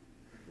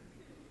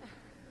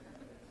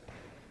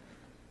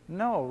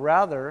 No,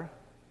 rather,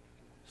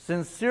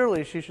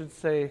 sincerely, she should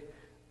say,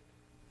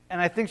 and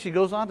I think she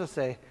goes on to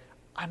say,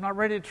 I'm not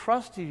ready to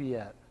trust you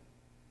yet.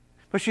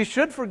 But she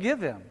should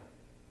forgive him.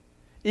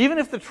 Even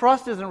if the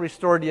trust isn't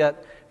restored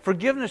yet,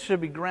 forgiveness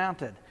should be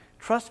granted.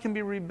 Trust can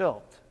be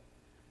rebuilt.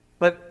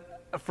 But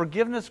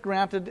forgiveness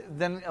granted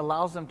then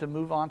allows them to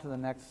move on to the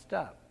next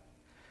step.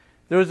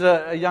 There was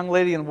a young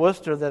lady in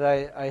Worcester that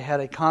I had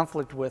a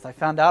conflict with. I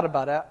found out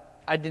about it.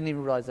 I didn't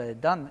even realize I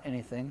had done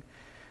anything.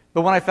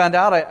 But when I found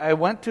out, I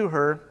went to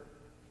her,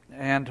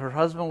 and her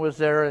husband was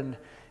there, and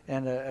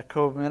a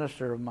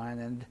co-minister of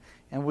mine,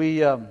 and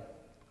we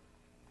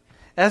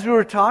As we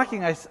were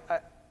talking, I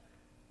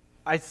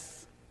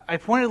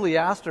pointedly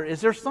asked her,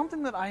 is there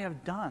something that I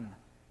have done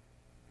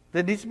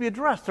that needs to be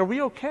addressed? Are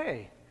we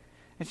okay?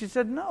 And she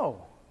said,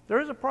 no,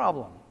 there is a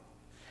problem.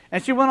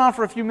 And she went on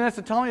for a few minutes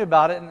to tell me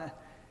about it,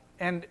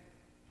 and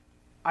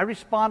I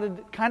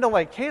responded kind of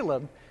like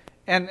Caleb,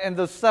 and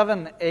those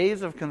 7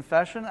 A's of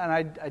confession, and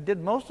I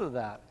did most of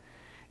that.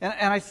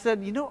 And I said,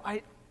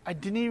 I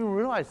didn't even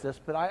realize this,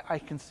 but I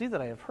can see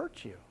that I have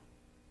hurt you.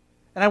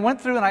 And I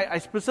went through and I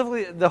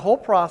specifically, the whole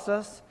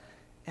process,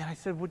 and I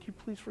said, would you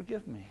please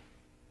forgive me?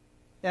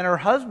 And her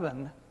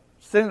husband,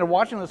 sitting there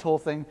watching this whole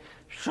thing,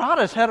 shot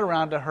his head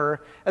around to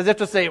her as if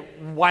to say,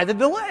 why the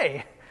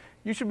delay?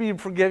 You should be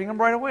forgiving him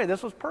right away.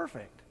 This was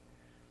perfect.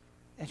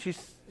 And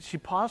she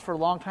paused for a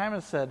long time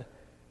and said,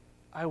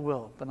 I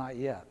will, but not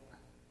yet.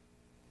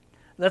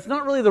 That's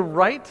not really the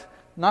right,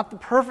 not the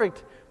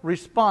perfect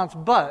response,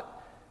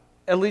 but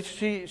at least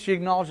she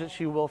acknowledged that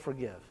she will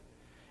forgive.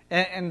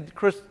 And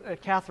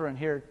Catherine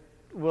here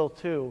will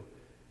too.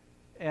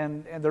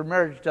 And their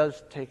marriage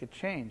does take a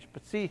change.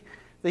 But see,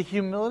 the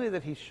humility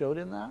that he showed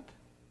in that,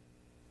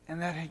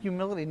 and that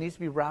humility needs to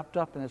be wrapped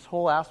up in this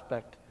whole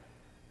aspect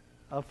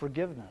of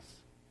forgiveness.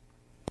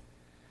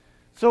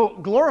 So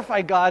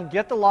glorify God,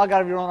 get the log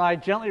out of your own eye,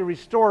 gently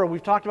restore.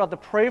 We've talked about the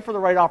pray for the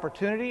right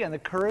opportunity and the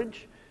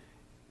courage,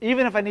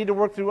 even if I need to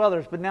work through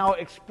others. But now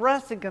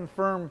express and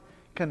confirm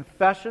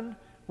confession,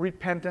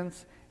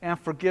 repentance, and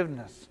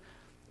forgiveness.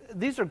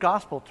 These are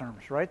gospel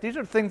terms, right? These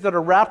are things that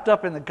are wrapped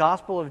up in the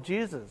gospel of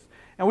Jesus.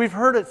 And we've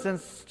heard it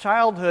since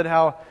childhood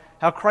how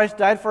Christ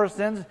died for our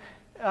sins.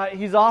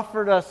 He's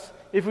offered us,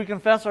 if we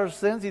confess our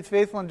sins, He's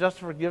faithful and just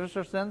to forgive us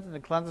our sins and to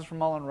cleanse us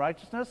from all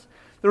unrighteousness.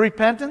 The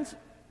repentance,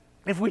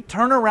 if we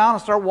turn around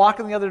and start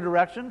walking the other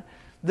direction,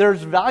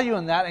 there's value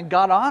in that, and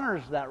God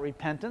honors that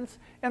repentance.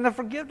 And the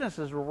forgiveness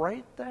is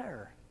right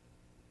there.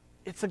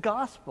 It's a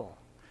gospel.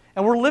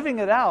 And we're living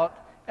it out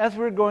as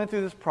we're going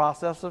through this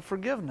process of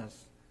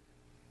forgiveness.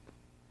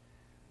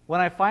 When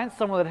I find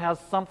someone that has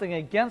something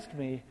against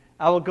me,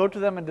 I will go to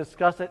them and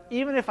discuss it,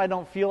 even if I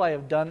don't feel I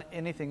have done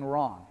anything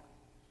wrong.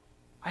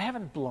 I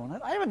haven't blown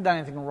it. I haven't done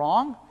anything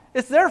wrong.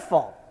 It's their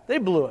fault. They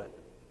blew it.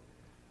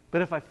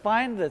 But if I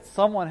find that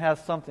someone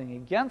has something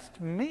against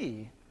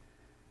me,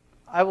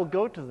 I will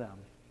go to them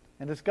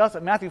and discuss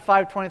it. Matthew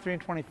 5:23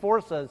 and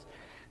 24 says,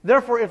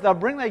 Therefore, if thou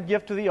bring thy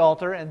gift to the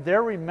altar, and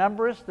there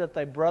rememberest that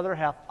thy brother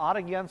hath aught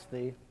against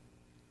thee,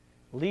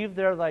 leave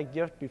there thy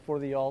gift before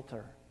the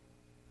altar,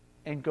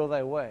 and go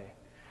thy way.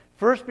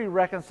 First be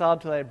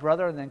reconciled to thy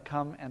brother, and then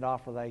come and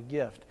offer thy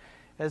gift.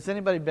 Has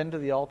anybody been to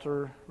the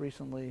altar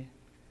recently?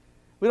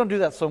 We don't do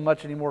that so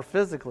much anymore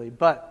physically,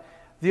 but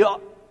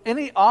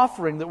any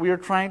offering that we are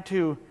trying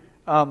to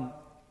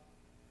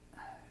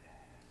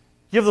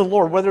give the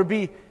Lord, whether it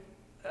be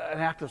an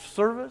act of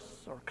service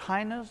or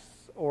kindness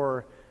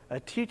or a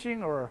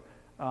teaching or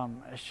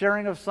a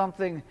sharing of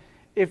something,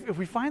 if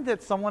we find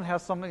that someone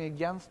has something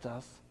against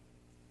us,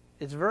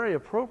 it's very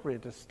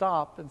appropriate to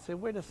stop and say,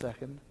 wait a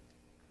second,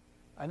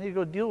 I need to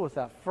go deal with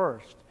that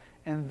first,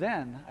 and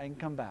then I can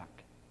come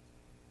back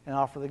and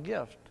offer the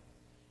gift.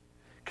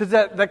 Because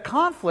that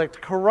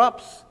conflict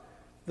corrupts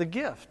the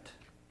gift.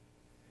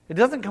 It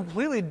doesn't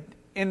completely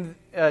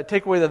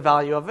take away the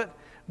value of it,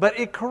 but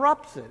it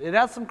corrupts it. It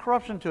adds some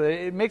corruption to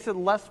it. It makes it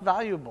less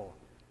valuable.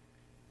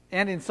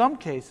 And in some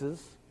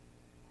cases,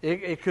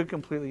 it could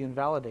completely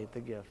invalidate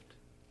the gift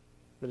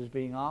that is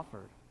being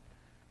offered.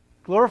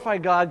 Glorify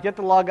God, get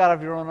the log out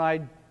of your own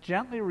eye,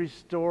 gently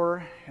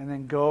restore, and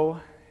then go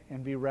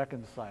and be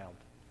reconciled.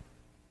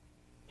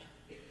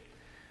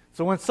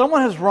 So when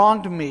someone has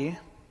wronged me,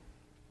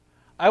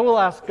 I will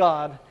ask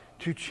God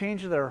to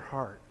change their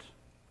heart.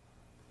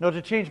 No,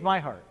 to change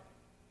my heart,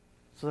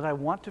 so that I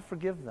want to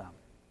forgive them.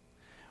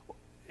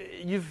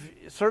 You've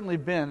certainly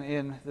been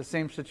in the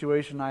same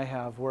situation I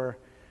have, where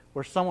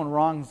someone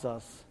wrongs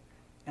us,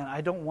 and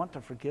I don't want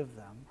to forgive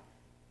them.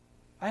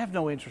 I have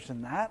no interest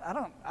in that. I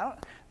don't.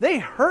 They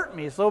hurt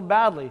me so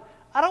badly.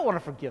 I don't want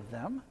to forgive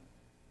them.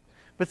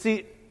 But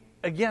see,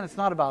 again, it's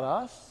not about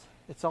us.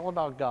 It's all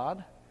about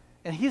God.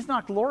 And He's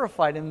not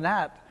glorified in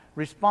that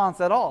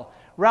response at all.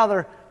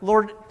 Rather,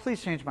 Lord,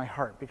 please change my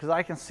heart, because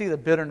I can see the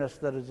bitterness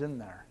that is in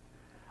there.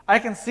 I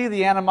can see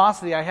the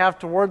animosity I have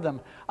toward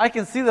them. I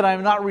can see that I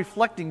am not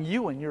reflecting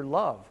you and your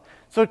love.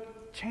 So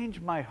change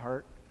my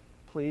heart,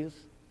 please,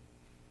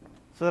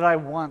 so that I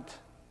want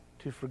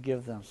to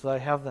forgive them, so that I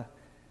have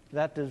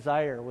that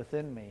desire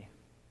within me.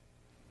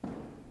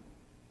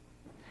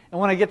 And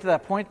when I get to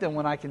that point, then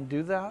when I can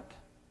do that,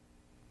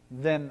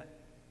 then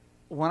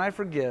when I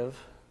forgive,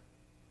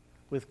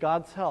 with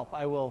God's help,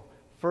 I will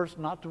first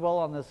not dwell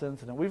on this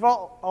incident. We've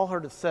all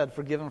heard it said,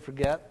 forgive and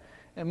forget.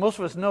 And most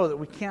of us know that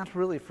we can't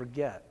really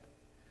forget.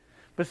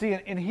 But see,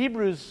 in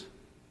Hebrews,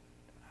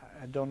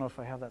 I don't know if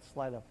I have that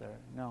slide up there.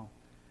 No.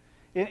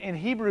 In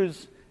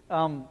Hebrews,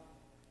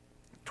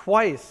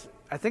 twice,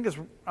 I think it's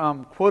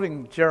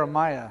quoting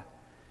Jeremiah,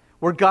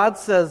 where God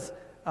says,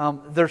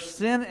 their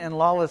sin and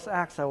lawless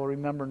acts I will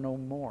remember no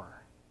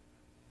more.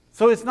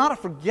 So it's not a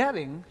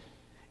forgetting,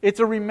 it's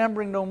a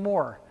remembering no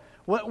more.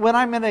 When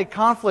I'm in a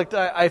conflict,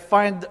 I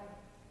find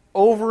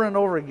over and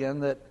over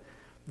again that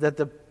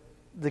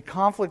the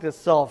conflict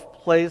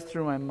itself plays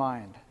through my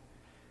mind.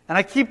 And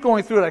I keep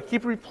going through it. I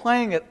keep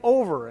replaying it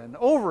over and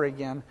over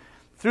again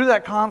through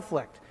that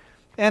conflict.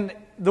 And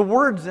the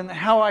words and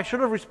how I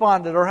should have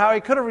responded or how I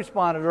could have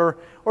responded or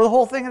the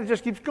whole thing, and it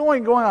just keeps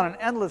going on an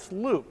endless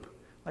loop,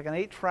 like an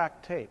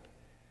 8-track tape.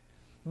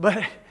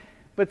 But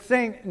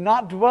saying,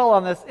 not dwell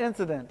on this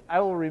incident, I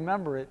will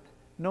remember it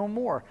no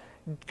more.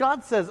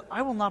 God says,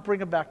 I will not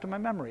bring it back to my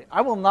memory. I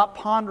will not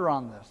ponder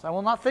on this. I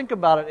will not think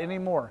about it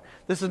anymore.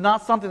 This is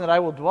not something that I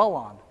will dwell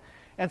on.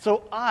 And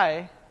so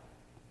I,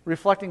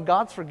 reflecting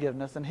God's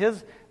forgiveness and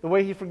the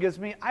way He forgives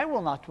me, I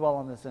will not dwell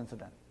on this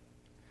incident.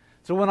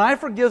 So when I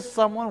forgive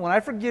someone, when I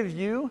forgive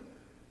you,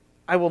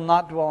 I will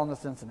not dwell on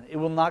this incident. It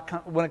will not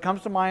come, when it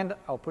comes to mind,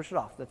 I'll push it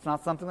off. That's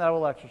not something that I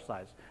will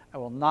exercise. I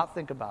will not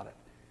think about it.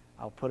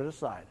 I'll put it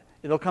aside.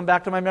 It'll come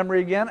back to my memory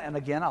again, and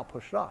again I'll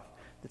push it off.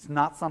 It's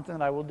not something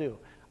that I will do.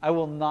 I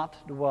will not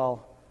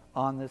dwell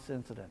on this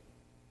incident.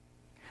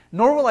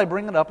 Nor will I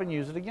bring it up and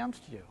use it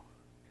against you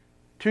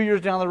 2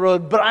 years down the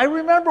road. But I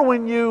remember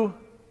when you...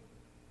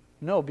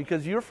 No,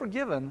 because you're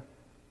forgiven,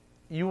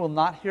 you will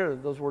not hear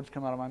those words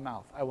come out of my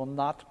mouth. I will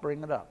not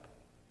bring it up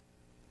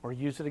or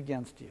use it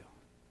against you.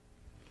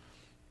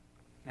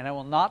 And I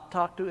will not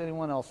talk to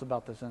anyone else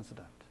about this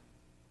incident.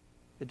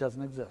 It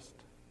doesn't exist.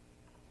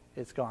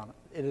 It's gone.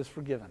 It is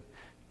forgiven.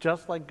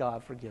 Just like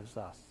God forgives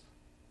us.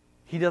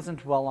 He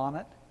doesn't dwell on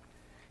it.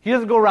 He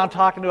doesn't go around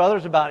talking to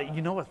others about it.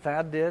 You know what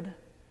Thad did?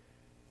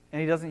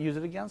 And he doesn't use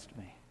it against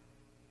me.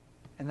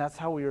 And that's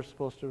how we are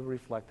supposed to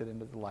reflect it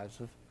into the lives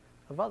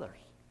of others.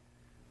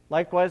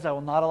 Likewise, I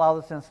will not allow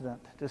this incident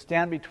to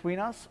stand between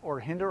us or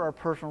hinder our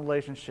personal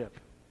relationship.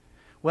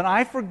 When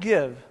I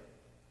forgive,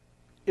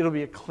 it'll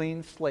be a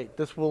clean slate.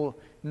 This will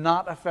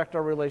not affect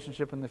our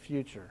relationship in the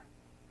future.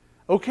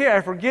 Okay,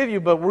 I forgive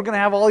you, but we're going to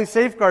have all these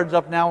safeguards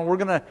up now, and we're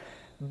going to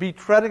be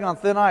treading on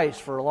thin ice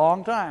for a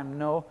long time.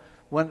 No,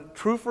 when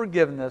true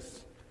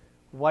forgiveness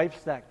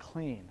wipes that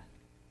clean,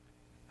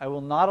 I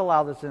will not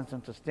allow this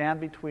incident to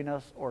stand between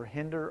us or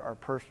hinder our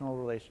personal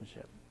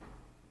relationship.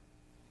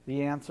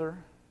 The answer,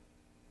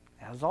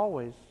 as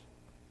always,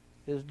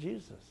 is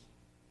Jesus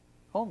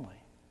only.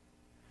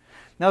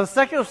 Now, the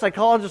secular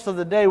psychologists of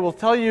the day will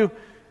tell you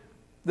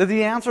that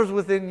the answer is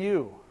within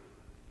you.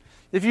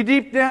 If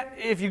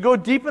you go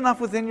deep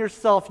enough within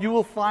yourself, you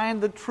will find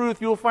the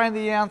truth, you will find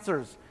the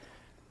answers.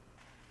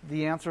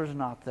 The answer is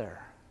not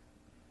there.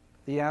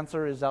 The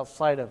answer is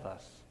outside of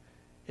us.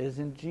 It is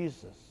in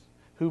Jesus,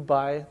 who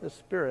by the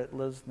Spirit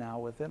lives now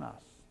within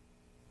us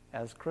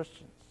as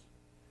Christians.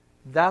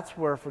 That's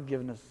where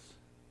forgiveness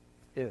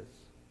is.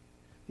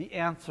 The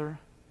answer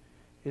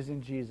is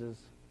in Jesus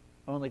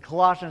only.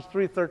 Colossians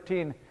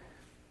 3:13,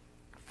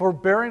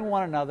 forbearing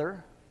one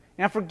another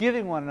and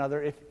forgiving one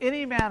another, if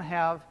any man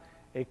have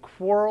a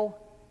quarrel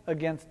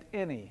against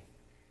any,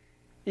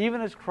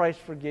 even as Christ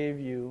forgave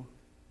you,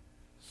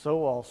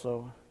 so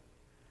also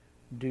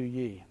do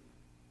ye.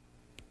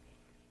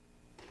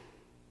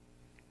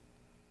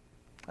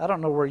 I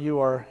don't know where you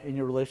are in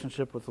your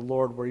relationship with the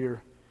Lord, where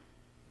your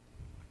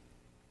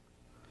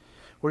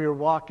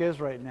walk is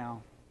right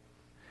now.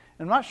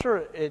 I'm not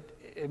sure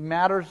it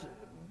matters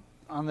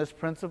on this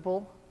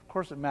principle. Of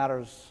course it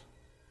matters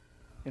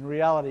in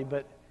reality,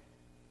 but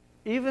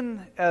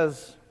even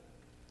as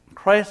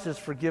Christ has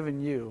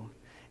forgiven you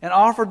and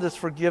offered this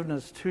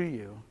forgiveness to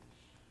you,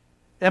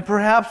 and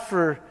perhaps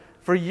for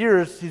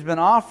years He's been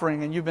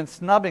offering and you've been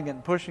snubbing it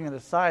and pushing it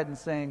aside and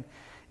saying,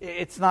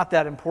 it's not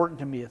that important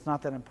to me, it's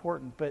not that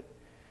important, but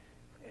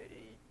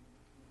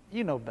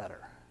you know better.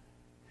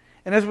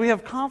 And as we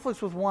have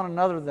conflicts with one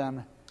another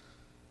then,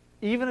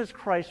 even as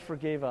Christ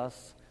forgave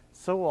us,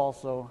 so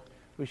also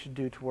we should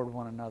do toward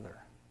one another.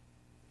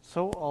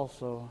 So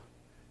also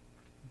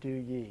do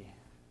ye.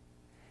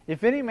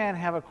 If any man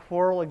have a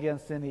quarrel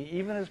against any,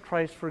 even as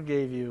Christ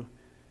forgave you,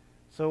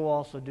 so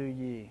also do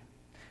ye.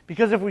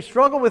 Because if we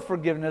struggle with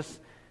forgiveness,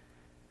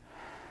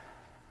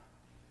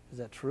 is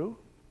that true?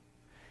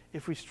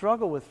 If we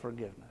struggle with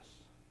forgiveness,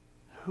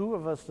 who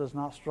of us does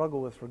not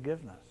struggle with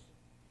forgiveness?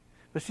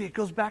 But see, it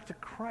goes back to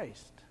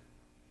Christ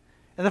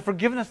and the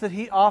forgiveness that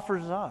He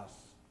offers us.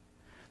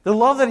 The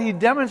love that He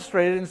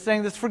demonstrated in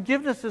saying this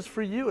forgiveness is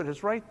for you. It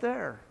is right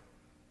there.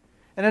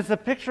 And as the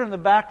picture in the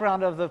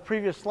background of the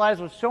previous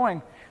slides was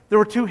showing, there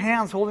were two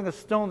hands holding a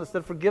stone that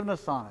said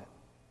forgiveness on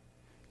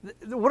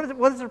it.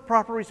 What is the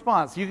proper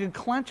response? You can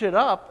clench it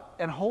up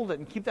and hold it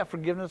and keep that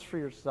forgiveness for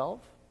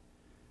yourself.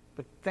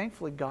 But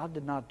thankfully, God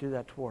did not do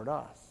that toward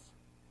us.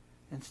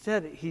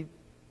 Instead,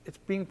 it's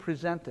being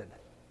presented.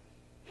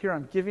 Here,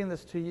 I'm giving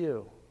this to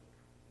you.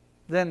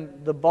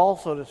 Then the ball,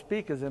 so to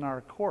speak, is in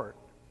our court.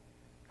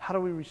 How do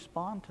we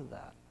respond to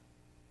that?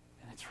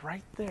 And it's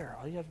right there.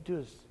 All you have to do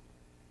is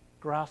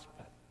grasp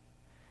it.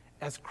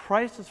 As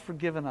Christ has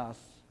forgiven us,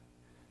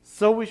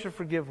 so we should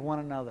forgive one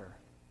another.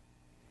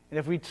 And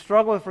if we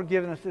struggle with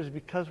forgiveness, it is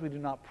because we do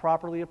not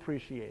properly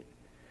appreciate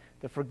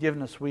the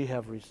forgiveness we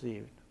have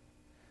received.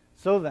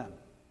 So then,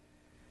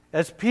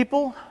 as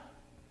people,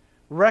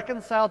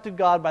 reconciled to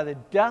God by the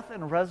death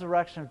and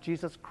resurrection of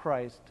Jesus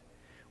Christ,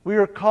 we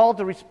are called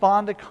to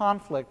respond to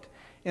conflict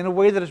in a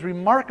way that is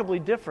remarkably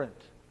different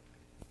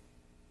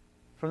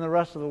from the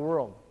rest of the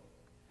world.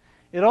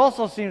 It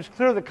also seems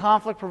clear that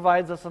conflict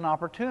provides us an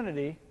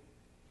opportunity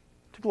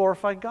to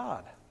glorify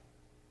God,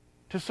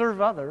 to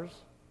serve others,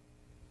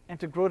 and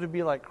to grow to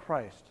be like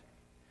Christ.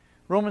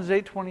 Romans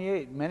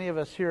 8:28, many of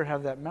us here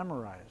have that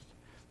memorized,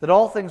 that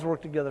all things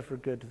work together for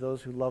good to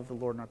those who love the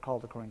Lord and are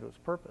called according to His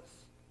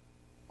purpose.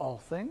 All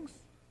things?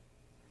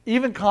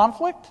 Even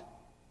conflict?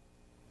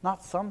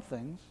 Not some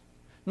things.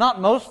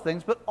 Not most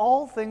things, but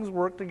all things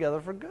work together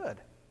for good.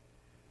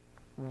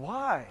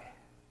 Why?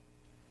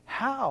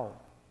 How?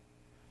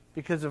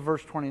 Because of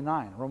verse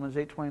 29. Romans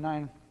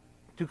 8:29,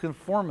 to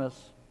conform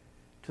us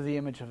to the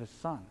image of His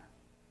Son.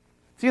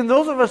 See, and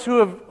those of us who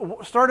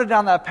have started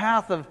down that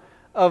path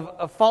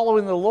of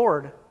following the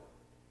Lord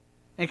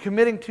and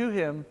committing to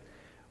Him,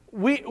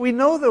 we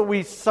know that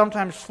we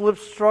sometimes slip,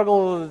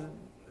 struggle,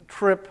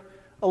 trip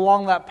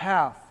along that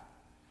path.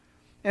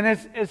 And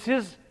as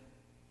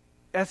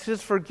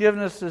His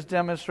forgiveness is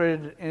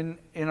demonstrated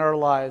in our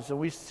lives, and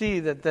we see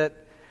that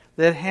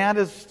hand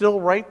is still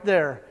right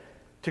there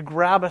to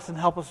grab us and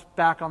help us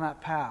back on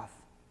that path.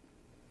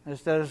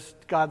 Instead of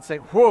God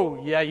saying,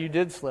 whoa, yeah, you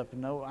did slip.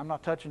 No, I'm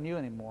not touching you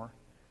anymore.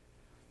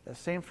 That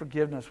same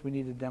forgiveness we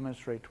need to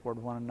demonstrate toward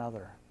one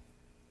another.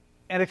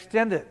 And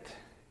extend it.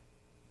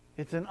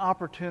 It's an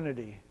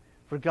opportunity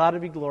for God to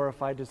be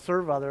glorified, to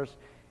serve others,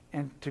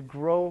 and to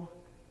grow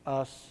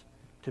us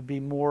to be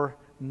more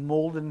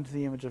molded into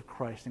the image of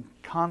Christ. And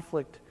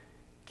conflict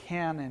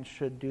can and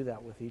should do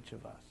that with each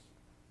of us.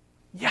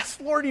 Yes,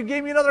 Lord, you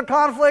gave me another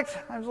conflict.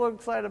 I'm so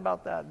excited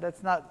about that.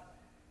 That's not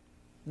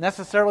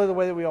necessarily the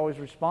way that we always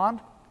respond,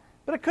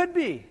 but it could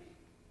be.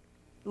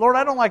 Lord,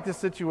 I don't like this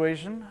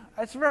situation.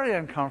 It's very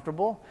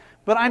uncomfortable.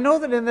 But I know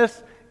that in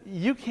this,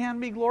 you can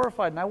be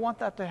glorified, and I want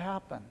that to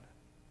happen.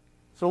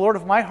 So, Lord,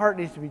 if my heart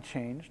needs to be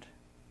changed,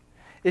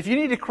 if you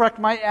need to correct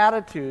my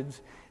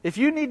attitudes, if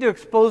you need to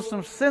expose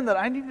some sin that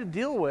I need to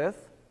deal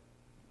with,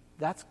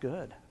 that's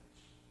good.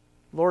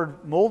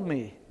 Lord, mold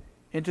me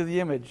into the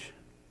image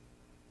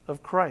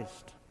of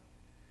Christ.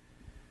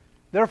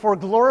 Therefore,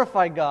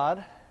 glorify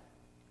God.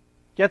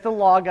 Get the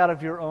log out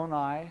of your own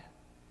eye.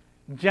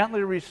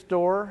 Gently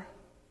restore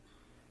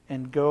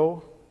and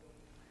go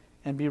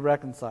and be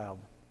reconciled.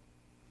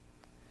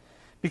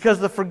 Because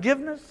the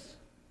forgiveness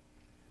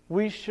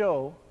we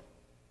show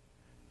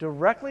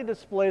directly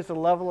displays the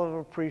level of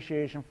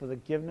appreciation for the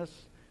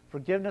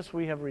forgiveness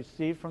we have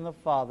received from the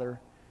Father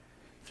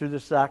through the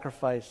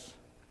sacrifice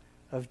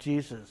of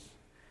Jesus.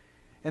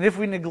 And if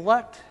we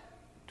neglect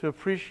to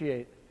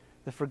appreciate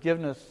the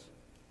forgiveness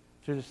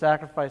through the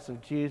sacrifice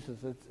of Jesus,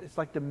 it's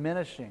like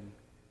diminishing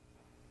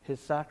His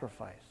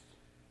sacrifice.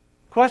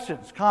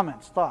 Questions,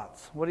 comments,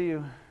 thoughts? What do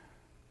you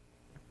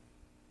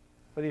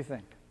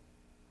think?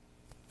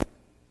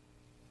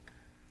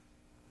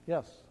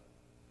 Yes.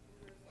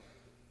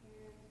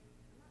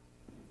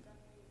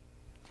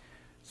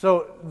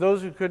 So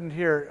those who couldn't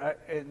hear,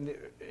 and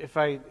if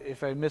I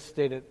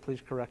misstate it, please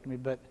correct me.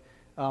 But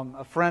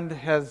a friend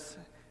has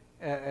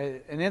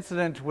an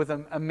incident with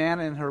a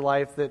man in her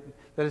life that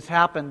has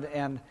happened,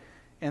 and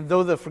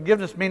though the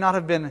forgiveness may not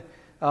have been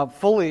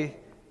fully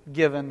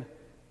given,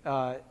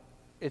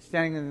 it's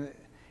standing in.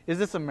 Is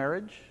this a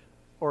marriage,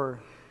 or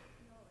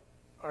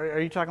are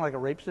you talking like a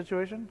rape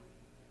situation?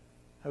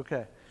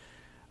 Okay.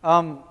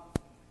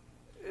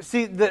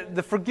 See,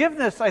 the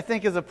forgiveness I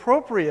think is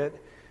appropriate,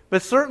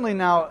 but certainly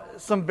now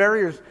some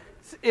barriers.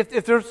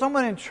 If there's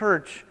someone in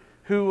church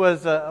who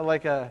was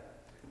like a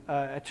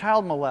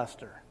child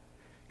molester,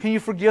 can you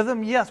forgive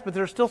them? Yes, but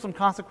there are still some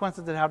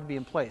consequences that have to be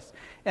in place.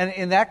 And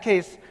in that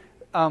case,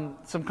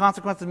 some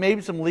consequences,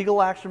 maybe some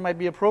legal action might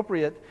be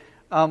appropriate,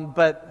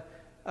 but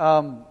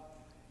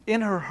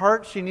in her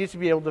heart, she needs to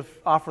be able to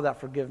offer that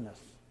forgiveness.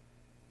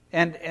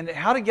 And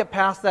how to get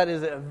past that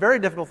is a very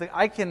difficult thing.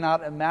 I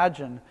cannot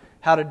imagine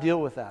how to deal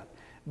with that.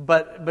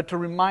 But to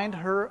remind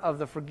her of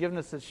the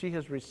forgiveness that she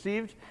has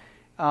received,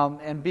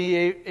 and be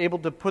able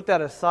to put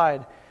that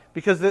aside.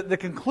 Because the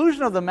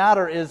conclusion of the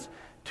matter is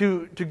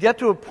to get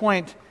to a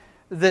point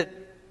that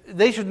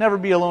they should never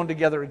be alone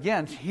together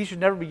again. He should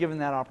never be given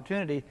that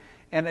opportunity.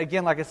 And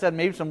again, like I said,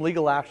 maybe some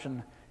legal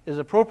action is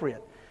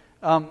appropriate.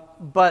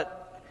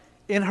 But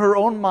in her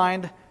own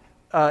mind,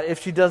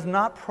 if she does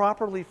not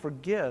properly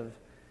forgive,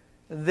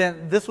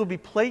 then this will be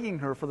plaguing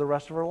her for the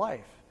rest of her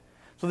life.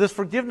 So this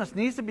forgiveness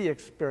needs to be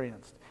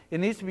experienced. It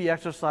needs to be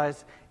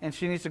exercised, and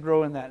she needs to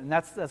grow in that. And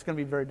that's going to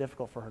be very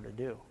difficult for her to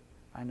do.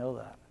 I know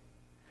that.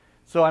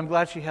 So I'm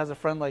glad she has a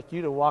friend like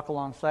you to walk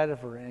alongside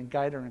of her and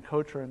guide her and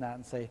coach her in that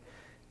and say,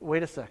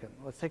 wait a second,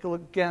 let's take a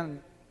look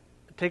again.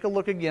 Take a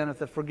look again at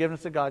the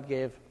forgiveness that God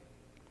gave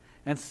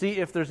and see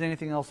if there's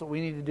anything else that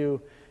we need to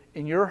do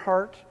in your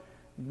heart,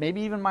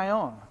 maybe even my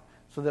own,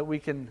 so that we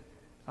can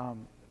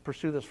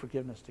pursue this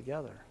forgiveness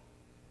together.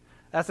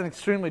 That's an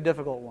extremely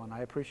difficult one.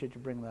 I appreciate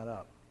you bringing that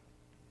up.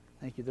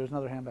 Thank you. There's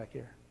another hand back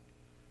here.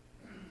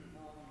 Should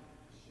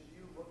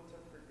you look to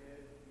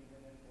forgive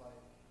even if, like,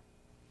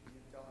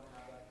 you don't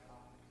have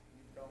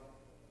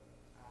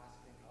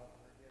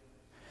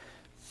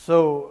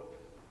So,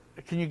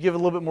 can you give a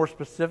little bit more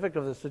specific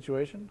of the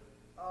situation?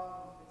 It's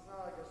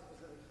not like a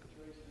specific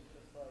situation. It's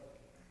just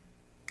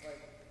like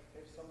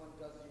if someone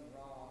does you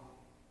wrong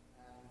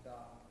and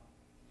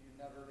you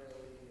never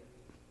really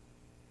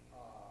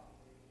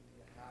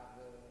you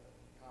have the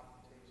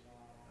confrontation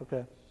on it.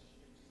 Okay. You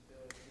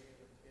still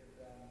give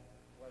them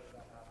whether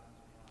that happens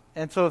or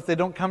not. And so if they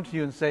don't come to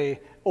you and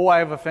say, oh, I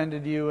have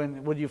offended you,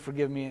 and would you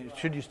forgive me?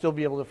 Should you still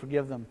be able to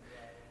forgive them?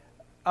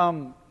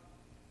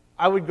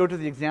 I would go to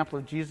the example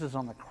of Jesus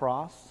on the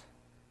cross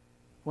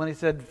when he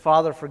said,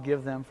 Father,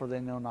 forgive them, for they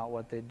know not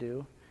what they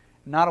do.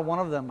 Not a one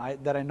of them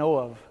that I know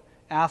of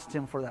asked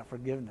him for that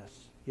forgiveness,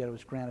 yet it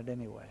was granted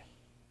anyway.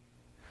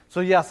 So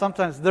yeah,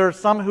 sometimes there are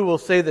some who will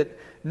say that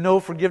no,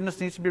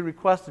 forgiveness needs to be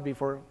requested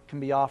before it can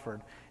be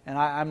offered. And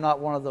I'm not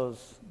one of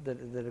those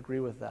that agree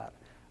with that.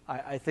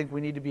 I think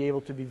we need to be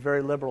able to be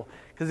very liberal.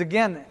 Because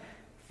again,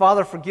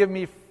 Father, forgive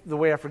me the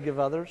way I forgive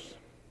others.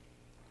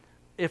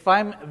 If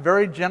I'm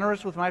very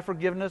generous with my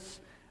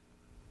forgiveness,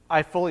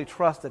 I fully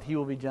trust that he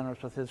will be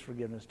generous with his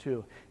forgiveness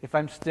too. If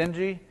I'm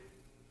stingy,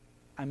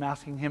 I'm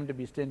asking him to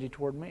be stingy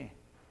toward me.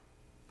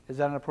 Is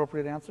that an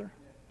appropriate answer?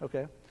 Yeah.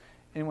 Okay.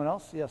 Anyone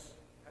else? Yes.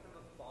 Kind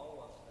of a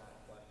follow-up to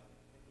that question.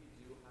 If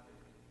you do have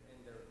it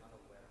and they're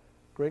unaware.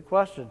 Great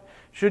question.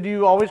 Should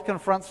you always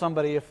confront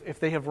somebody if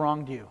they have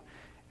wronged you?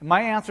 And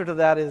my answer to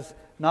that is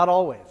not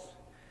always.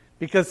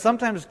 Because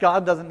sometimes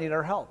God doesn't need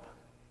our help.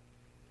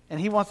 And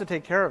he wants to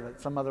take care of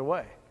it some other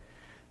way.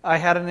 I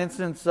had an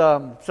instance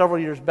several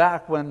years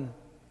back when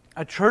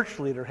a church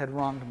leader had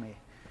wronged me.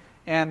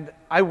 And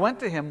I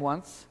went to him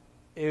once.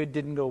 It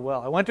didn't go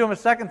well. I went to him a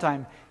second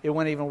time. It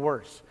went even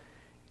worse.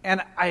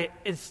 And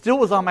it still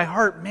was on my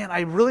heart. Man, I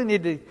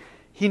really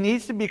he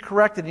needs to be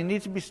corrected. He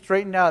needs to be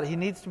straightened out. He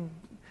needs to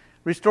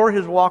restore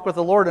his walk with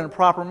the Lord in a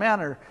proper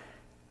manner.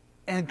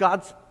 And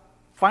God's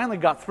finally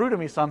got through to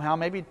me somehow.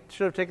 Maybe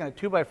should have taken a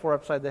 2x4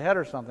 upside the head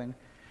or something.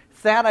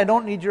 Thad, I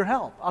don't need your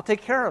help. I'll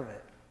take care of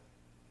it.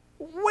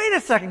 Wait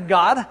a second,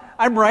 God.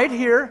 I'm right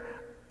here.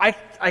 I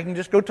can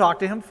just go talk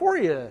to him for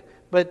you.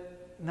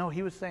 But no,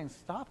 he was saying,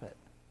 stop it.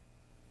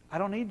 I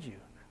don't need you.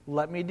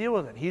 Let me deal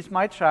with it. He's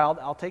my child.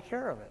 I'll take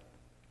care of it.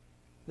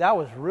 That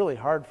was really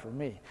hard for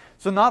me.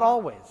 So not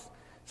always.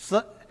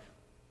 So,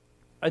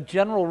 a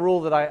general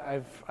rule that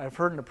I've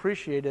heard and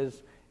appreciate is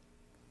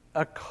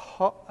a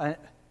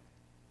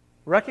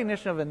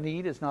recognition of a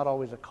need is not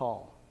always a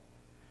call.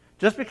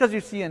 Just because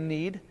you see a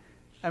need,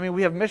 I mean,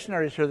 we have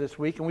missionaries here this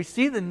week, and we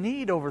see the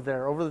need over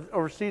there,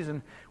 overseas,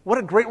 and what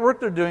a great work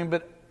they're doing,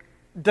 but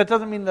that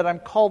doesn't mean that I'm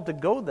called to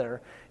go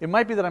there. It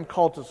might be that I'm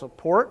called to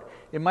support.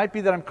 It might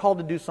be that I'm called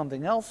to do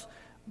something else,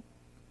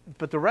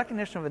 but the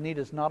recognition of a need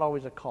is not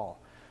always a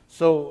call.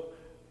 So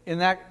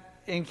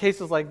in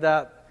cases like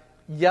that,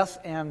 yes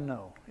and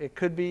no. It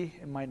could be,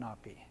 it might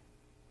not be.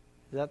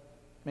 Does that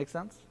make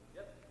sense?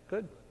 Yep.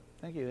 Good.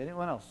 Thank you.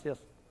 Anyone else? Yes.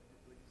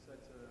 Like you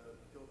said, to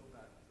go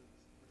back to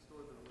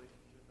restore the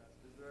relationship.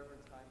 Is there ever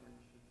a time where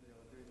you should,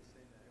 do the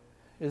same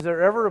thing? Is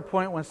there ever a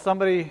point when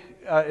somebody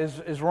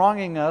is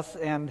wronging us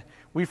and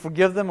we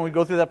forgive them and we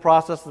go through that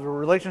process, the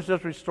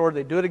relationship's restored,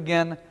 they do it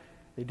again,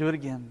 they do it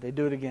again, they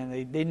do it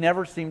again. They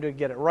never seem to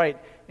get it right.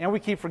 And we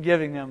keep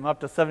forgiving them up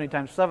to 70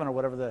 times 7 or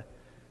whatever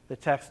the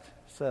text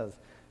says.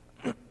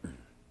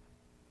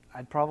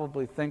 I'd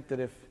probably think that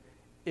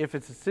if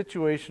it's a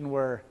situation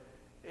where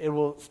it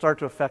will start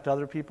to affect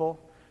other people,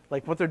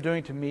 like what they're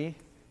doing to me,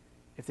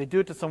 if they do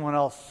it to someone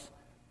else,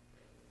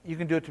 you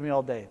can do it to me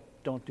all day.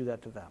 Don't do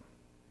that to them.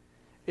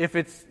 If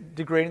it's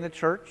degrading the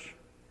church,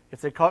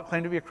 if they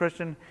claim to be a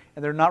Christian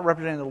and they're not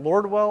representing the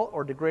Lord well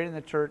or degrading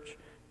the church,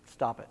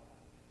 stop it.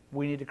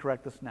 We need to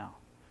correct this now.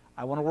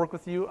 I want to work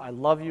with you. I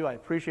love you. I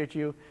appreciate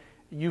you.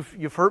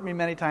 You've hurt me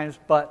many times,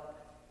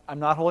 but I'm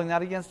not holding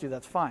that against you.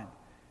 That's fine.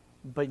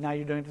 But now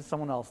you're doing it to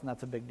someone else, and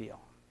that's a big deal.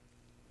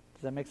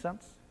 Does that make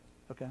sense?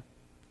 Okay.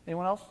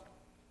 Anyone else?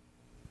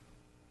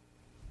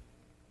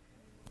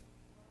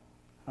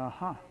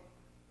 Uh-huh.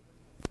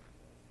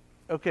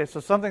 Okay, so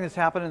something has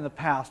happened in the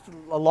past,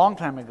 a long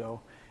time ago,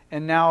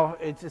 and now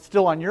it's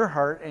still on your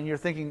heart, and you're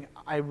thinking,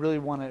 I really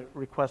want to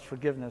request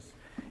forgiveness.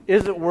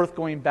 Is it worth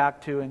going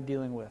back to and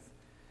dealing with?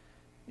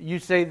 You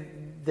say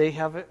they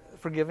have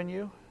forgiven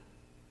you?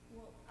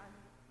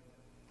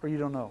 Or you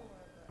don't know?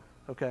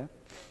 Okay.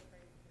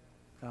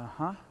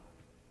 Uh-huh.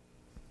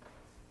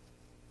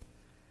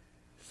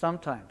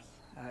 Sometimes.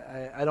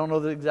 I don't know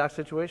the exact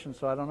situation,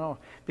 so I don't know.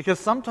 Because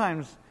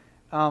sometimes,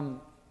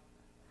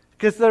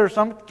 because there are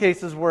some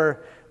cases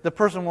where the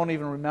person won't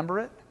even remember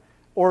it,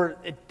 or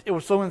it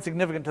was so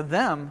insignificant to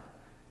them,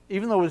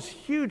 even though it was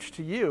huge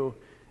to you,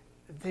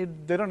 they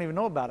don't even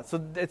know about it.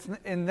 So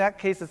in that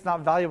case, it's not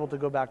valuable to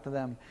go back to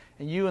them,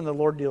 and you and the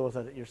Lord deal with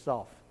it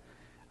yourself.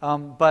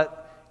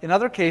 But in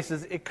other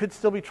cases, it could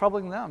still be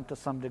troubling them to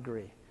some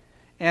degree.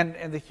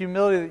 And the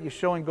humility that you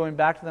show in going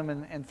back to them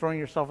and throwing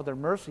yourself at their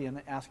mercy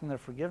and asking their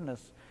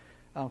forgiveness,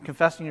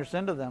 confessing your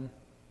sin to them,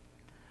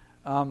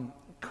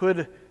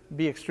 could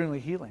be extremely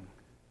healing.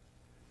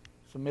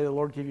 So may the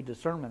Lord give you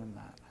discernment in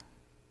that.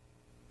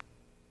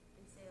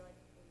 And say,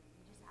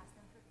 you just ask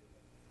them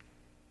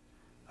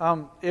for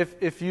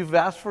If you've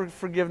asked for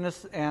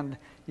forgiveness and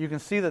you can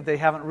see that they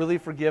haven't really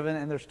forgiven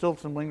and there's still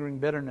some lingering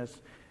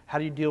bitterness, how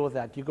do you deal with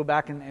that? Do you go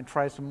back and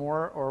try some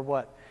more, or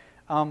what?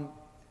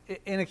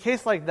 In a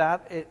case like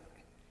that,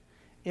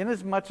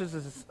 inasmuch as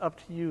it's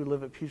up to you,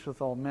 live at peace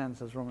with all men,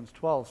 says Romans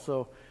 12.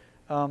 So,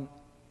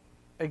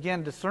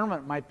 again,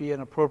 discernment might be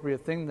an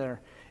appropriate thing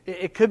there.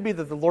 It could be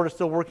that the Lord is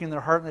still working in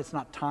their heart and it's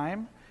not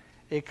time.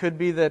 It could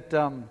be that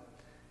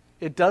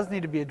it does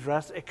need to be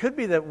addressed. It could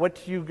be that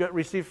what you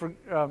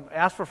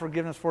asked for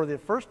forgiveness for the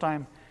first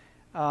time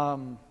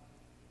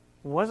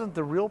wasn't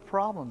the real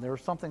problem. There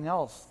was something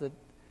else that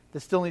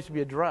still needs to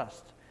be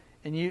addressed.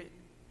 And the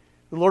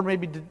Lord may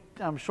be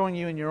showing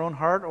you in your own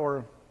heart,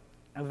 or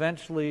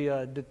eventually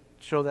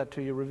show that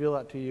to you, reveal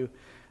that to you,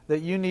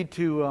 that you need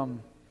to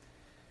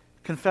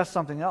confess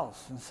something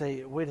else and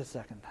say, wait a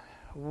second,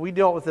 we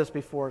dealt with this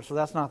before, so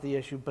that's not the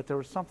issue, but there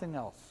was something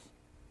else.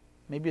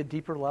 Maybe a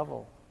deeper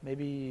level,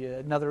 maybe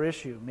another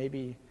issue,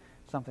 maybe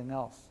something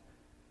else.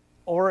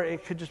 Or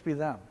it could just be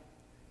them,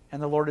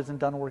 and the Lord isn't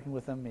done working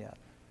with them yet.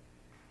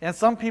 And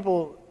some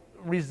people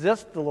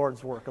resist the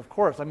Lord's work, of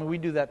course. I mean, we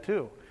do that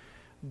too.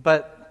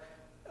 But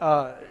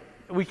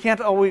we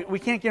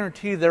can't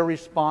guarantee their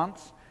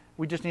response.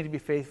 We just need to be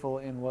faithful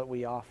in what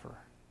we offer.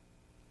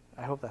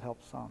 I hope that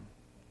helps some.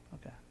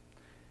 Okay.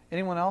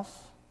 Anyone else?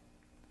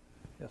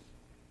 Yes.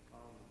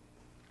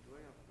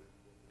 Going up,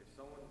 if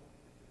someone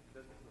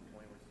does get to the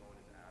point where someone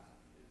is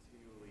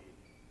continually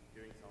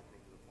doing something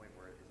to the point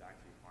where it is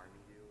actually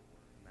harming you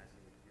or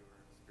messing with your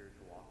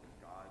spiritual walk with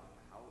God,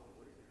 how's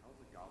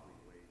a godly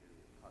way to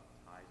cut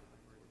ties with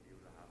them, or to be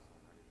able to have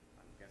someone?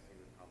 I'm guessing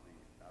that would be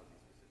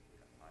specifically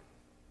cut ties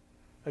with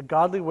them. A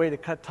godly way to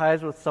cut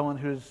ties with someone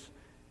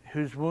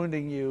who's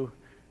wounding you.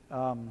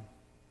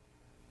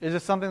 Is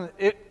this something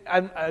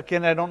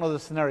again, I don't know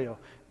the scenario,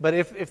 but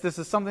if this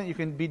is something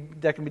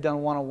that can be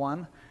done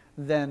one-on-one,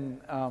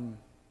 then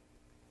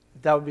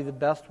that would be the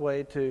best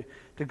way to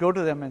go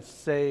to them and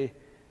say,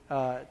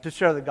 to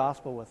share the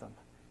gospel with them,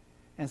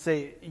 and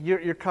say,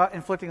 you're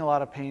inflicting a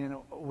lot of pain,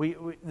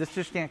 and this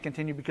just can't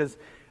continue, because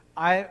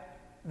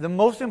the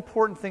most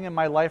important thing in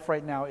my life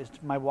right now is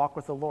my walk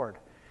with the Lord,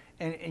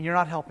 and you're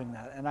not helping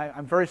that, and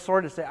I'm very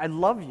sorry to say, I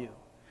love you,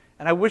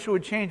 and I wish it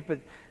would change,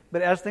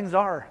 but as things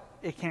are,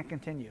 it can't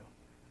continue.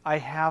 I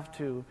have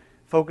to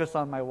focus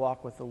on my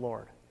walk with the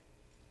Lord.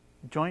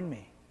 Join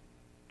me.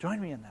 Join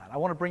me in that. I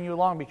want to bring you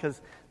along,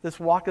 because this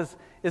walk is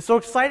so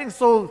exciting,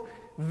 so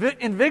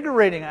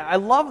invigorating. I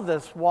love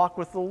this walk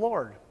with the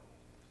Lord.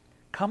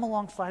 Come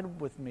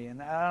alongside with me,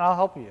 and I'll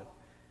help you.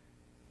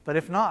 But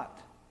if not,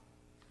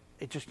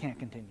 it just can't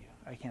continue.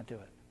 I can't do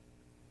it.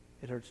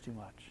 It hurts too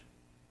much.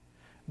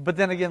 But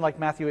then again, like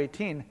Matthew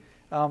 18,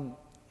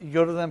 you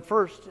go to them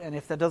first, and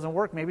if that doesn't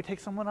work, maybe take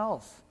someone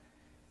else.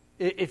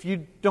 If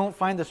you don't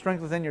find the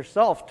strength within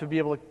yourself to be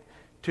able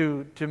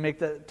to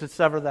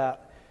sever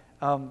that,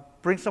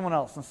 bring someone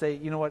else and say,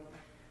 you know what,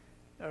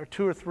 or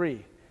two or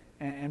three,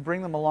 and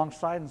bring them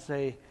alongside and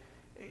say,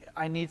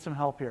 I need some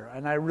help here,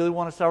 and I really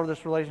want to sever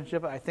this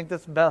relationship. I think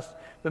that's best,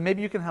 but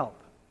maybe you can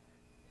help.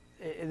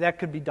 That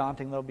could be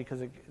daunting, though,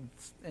 because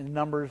in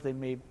numbers they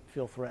may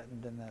feel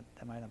threatened, and that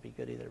might not be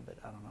good either, but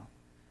I don't know.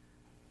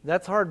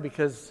 That's hard,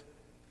 because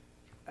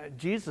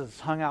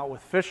Jesus hung out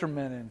with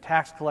fishermen and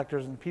tax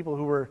collectors and people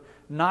who were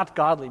not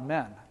godly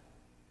men,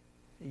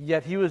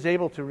 yet he was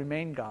able to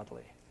remain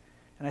godly.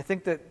 And I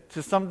think that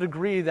to some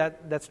degree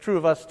that's true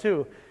of us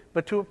too,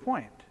 but to a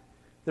point.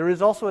 There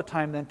is also a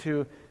time then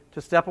to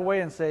step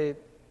away and say,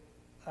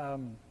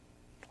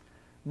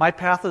 my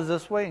path is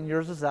this way and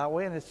yours is that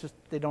way, and it's just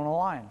they don't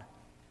align.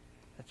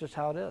 That's just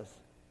how it is.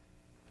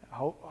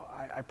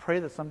 I pray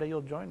that someday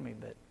you'll join me,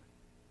 but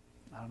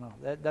I don't know.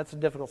 That's a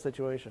difficult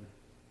situation.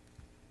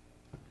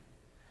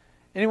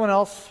 Anyone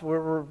else?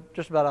 We're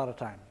just about out of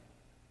time.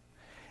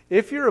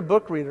 If you're a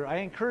book reader, I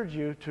encourage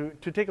you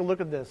to take a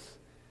look at this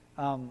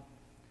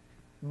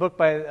book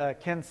by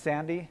Ken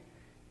Sande,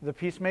 The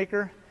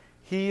Peacemaker.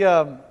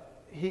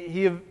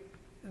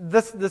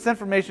 This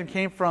information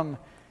came from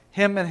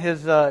him and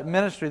his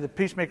ministry, the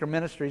Peacemaker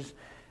Ministries,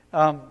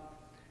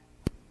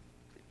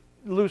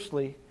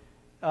 loosely,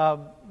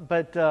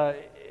 but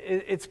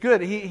it's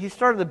good. He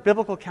started the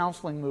biblical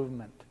counseling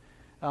movement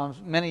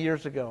many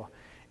years ago.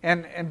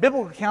 And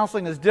biblical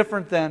counseling is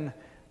different than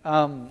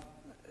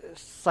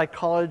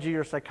psychology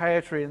or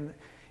psychiatry,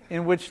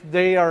 in which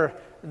their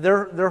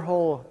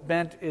whole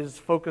bent is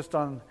focused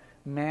on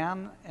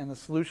man and the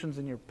solutions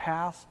in your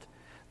past.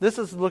 This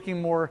is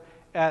looking more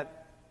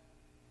at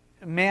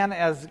man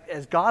as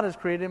God has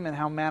created him and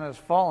how man has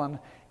fallen,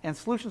 and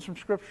solutions from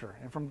Scripture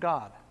and from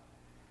God.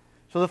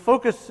 So the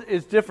focus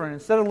is different.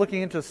 Instead of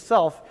looking into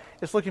self,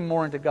 it's looking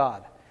more into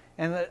God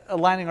and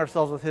aligning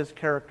ourselves with His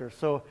character.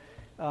 So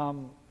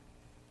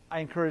I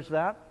encourage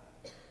that.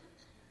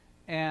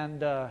 And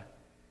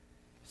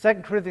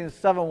 2 Corinthians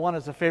 7:1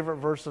 is a favorite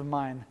verse of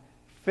mine,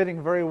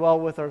 fitting very well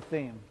with our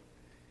theme.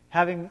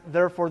 Having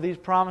therefore these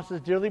promises,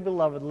 dearly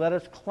beloved, let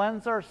us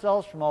cleanse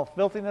ourselves from all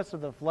filthiness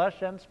of the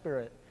flesh and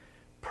spirit,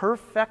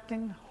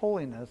 perfecting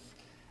holiness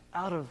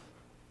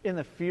in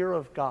the fear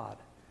of God.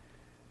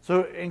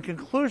 So in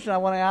conclusion, I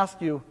want to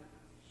ask you,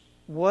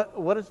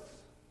 what is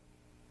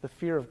the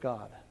fear of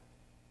God?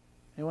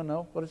 Anyone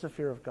know? What is the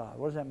fear of God?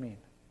 What does that mean?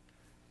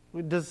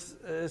 Does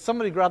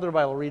somebody grab their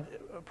Bible, read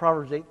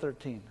Proverbs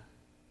 8:13.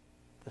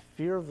 The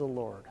fear of the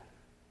Lord.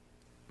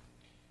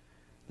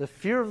 The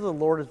fear of the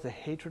Lord is the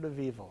hatred of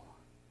evil.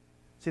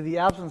 See, the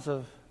absence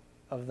of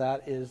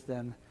that is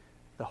then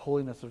the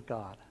holiness of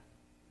God.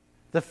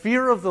 The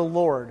fear of the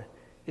Lord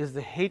is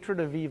the hatred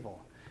of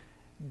evil.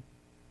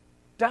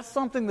 That's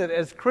something that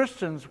as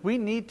Christians we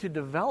need to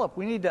develop.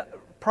 We need to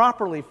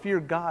properly fear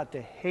God,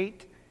 to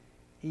hate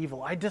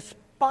evil. I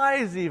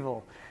despise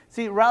evil.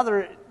 See,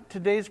 rather,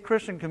 today's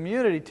Christian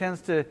community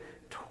tends to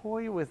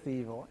toy with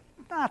evil.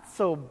 Not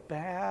so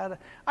bad.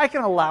 I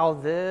can allow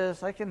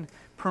this. I can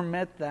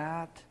permit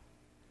that.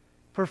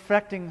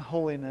 Perfecting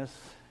holiness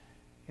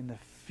in the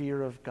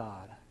fear of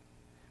God.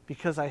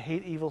 Because I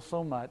hate evil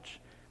so much,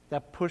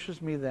 that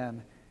pushes me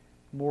then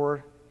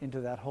more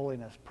into that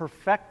holiness.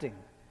 Perfecting,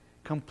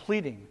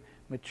 completing,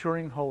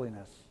 maturing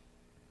holiness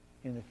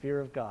in the fear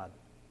of God.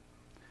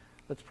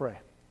 Let's pray.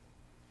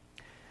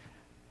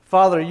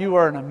 Father, you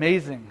are an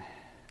amazing,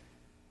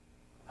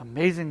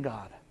 amazing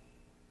God.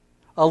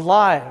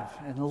 Alive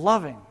and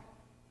loving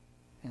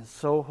and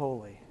so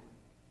holy.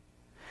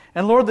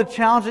 And Lord, the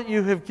challenge that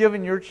you have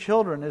given your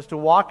children is to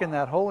walk in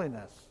that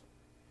holiness.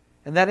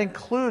 And that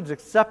includes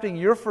accepting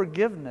your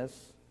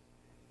forgiveness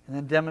and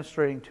then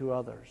demonstrating to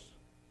others.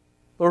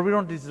 Lord, we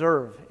don't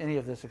deserve any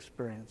of this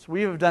experience.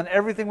 We have done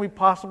everything we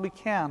possibly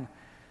can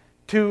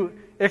to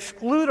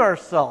exclude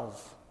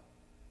ourselves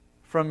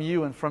from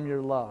you and from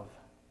your love.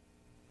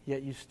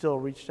 Yet you still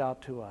reached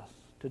out to us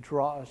to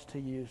draw us to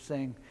you,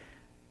 saying,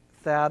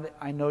 Thad,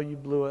 I know you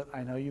blew it.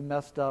 I know you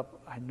messed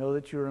up. I know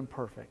that you're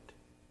imperfect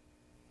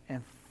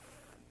and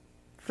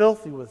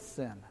filthy with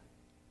sin,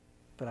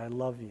 but I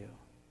love you.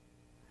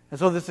 And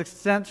so this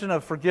extension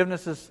of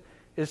forgiveness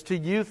is to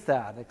you,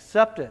 Thad.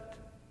 Accept it,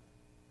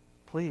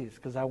 please,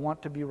 because I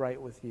want to be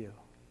right with you.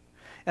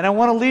 And I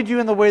want to lead you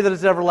in the way that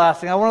is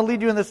everlasting. I want to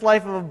lead you in this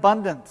life of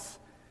abundance.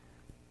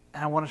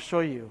 And I want to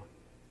show you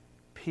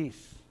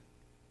peace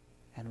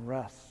and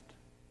rest,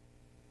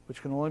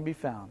 which can only be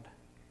found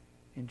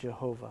in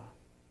Jehovah.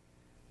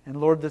 And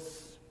Lord,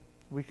 this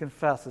we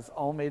confess is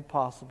all made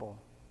possible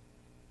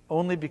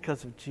only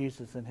because of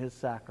Jesus and his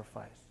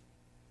sacrifice.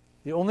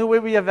 The only way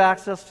we have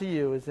access to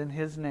you is in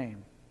his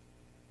name.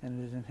 And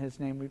it is in his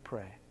name we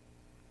pray.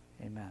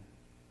 Amen.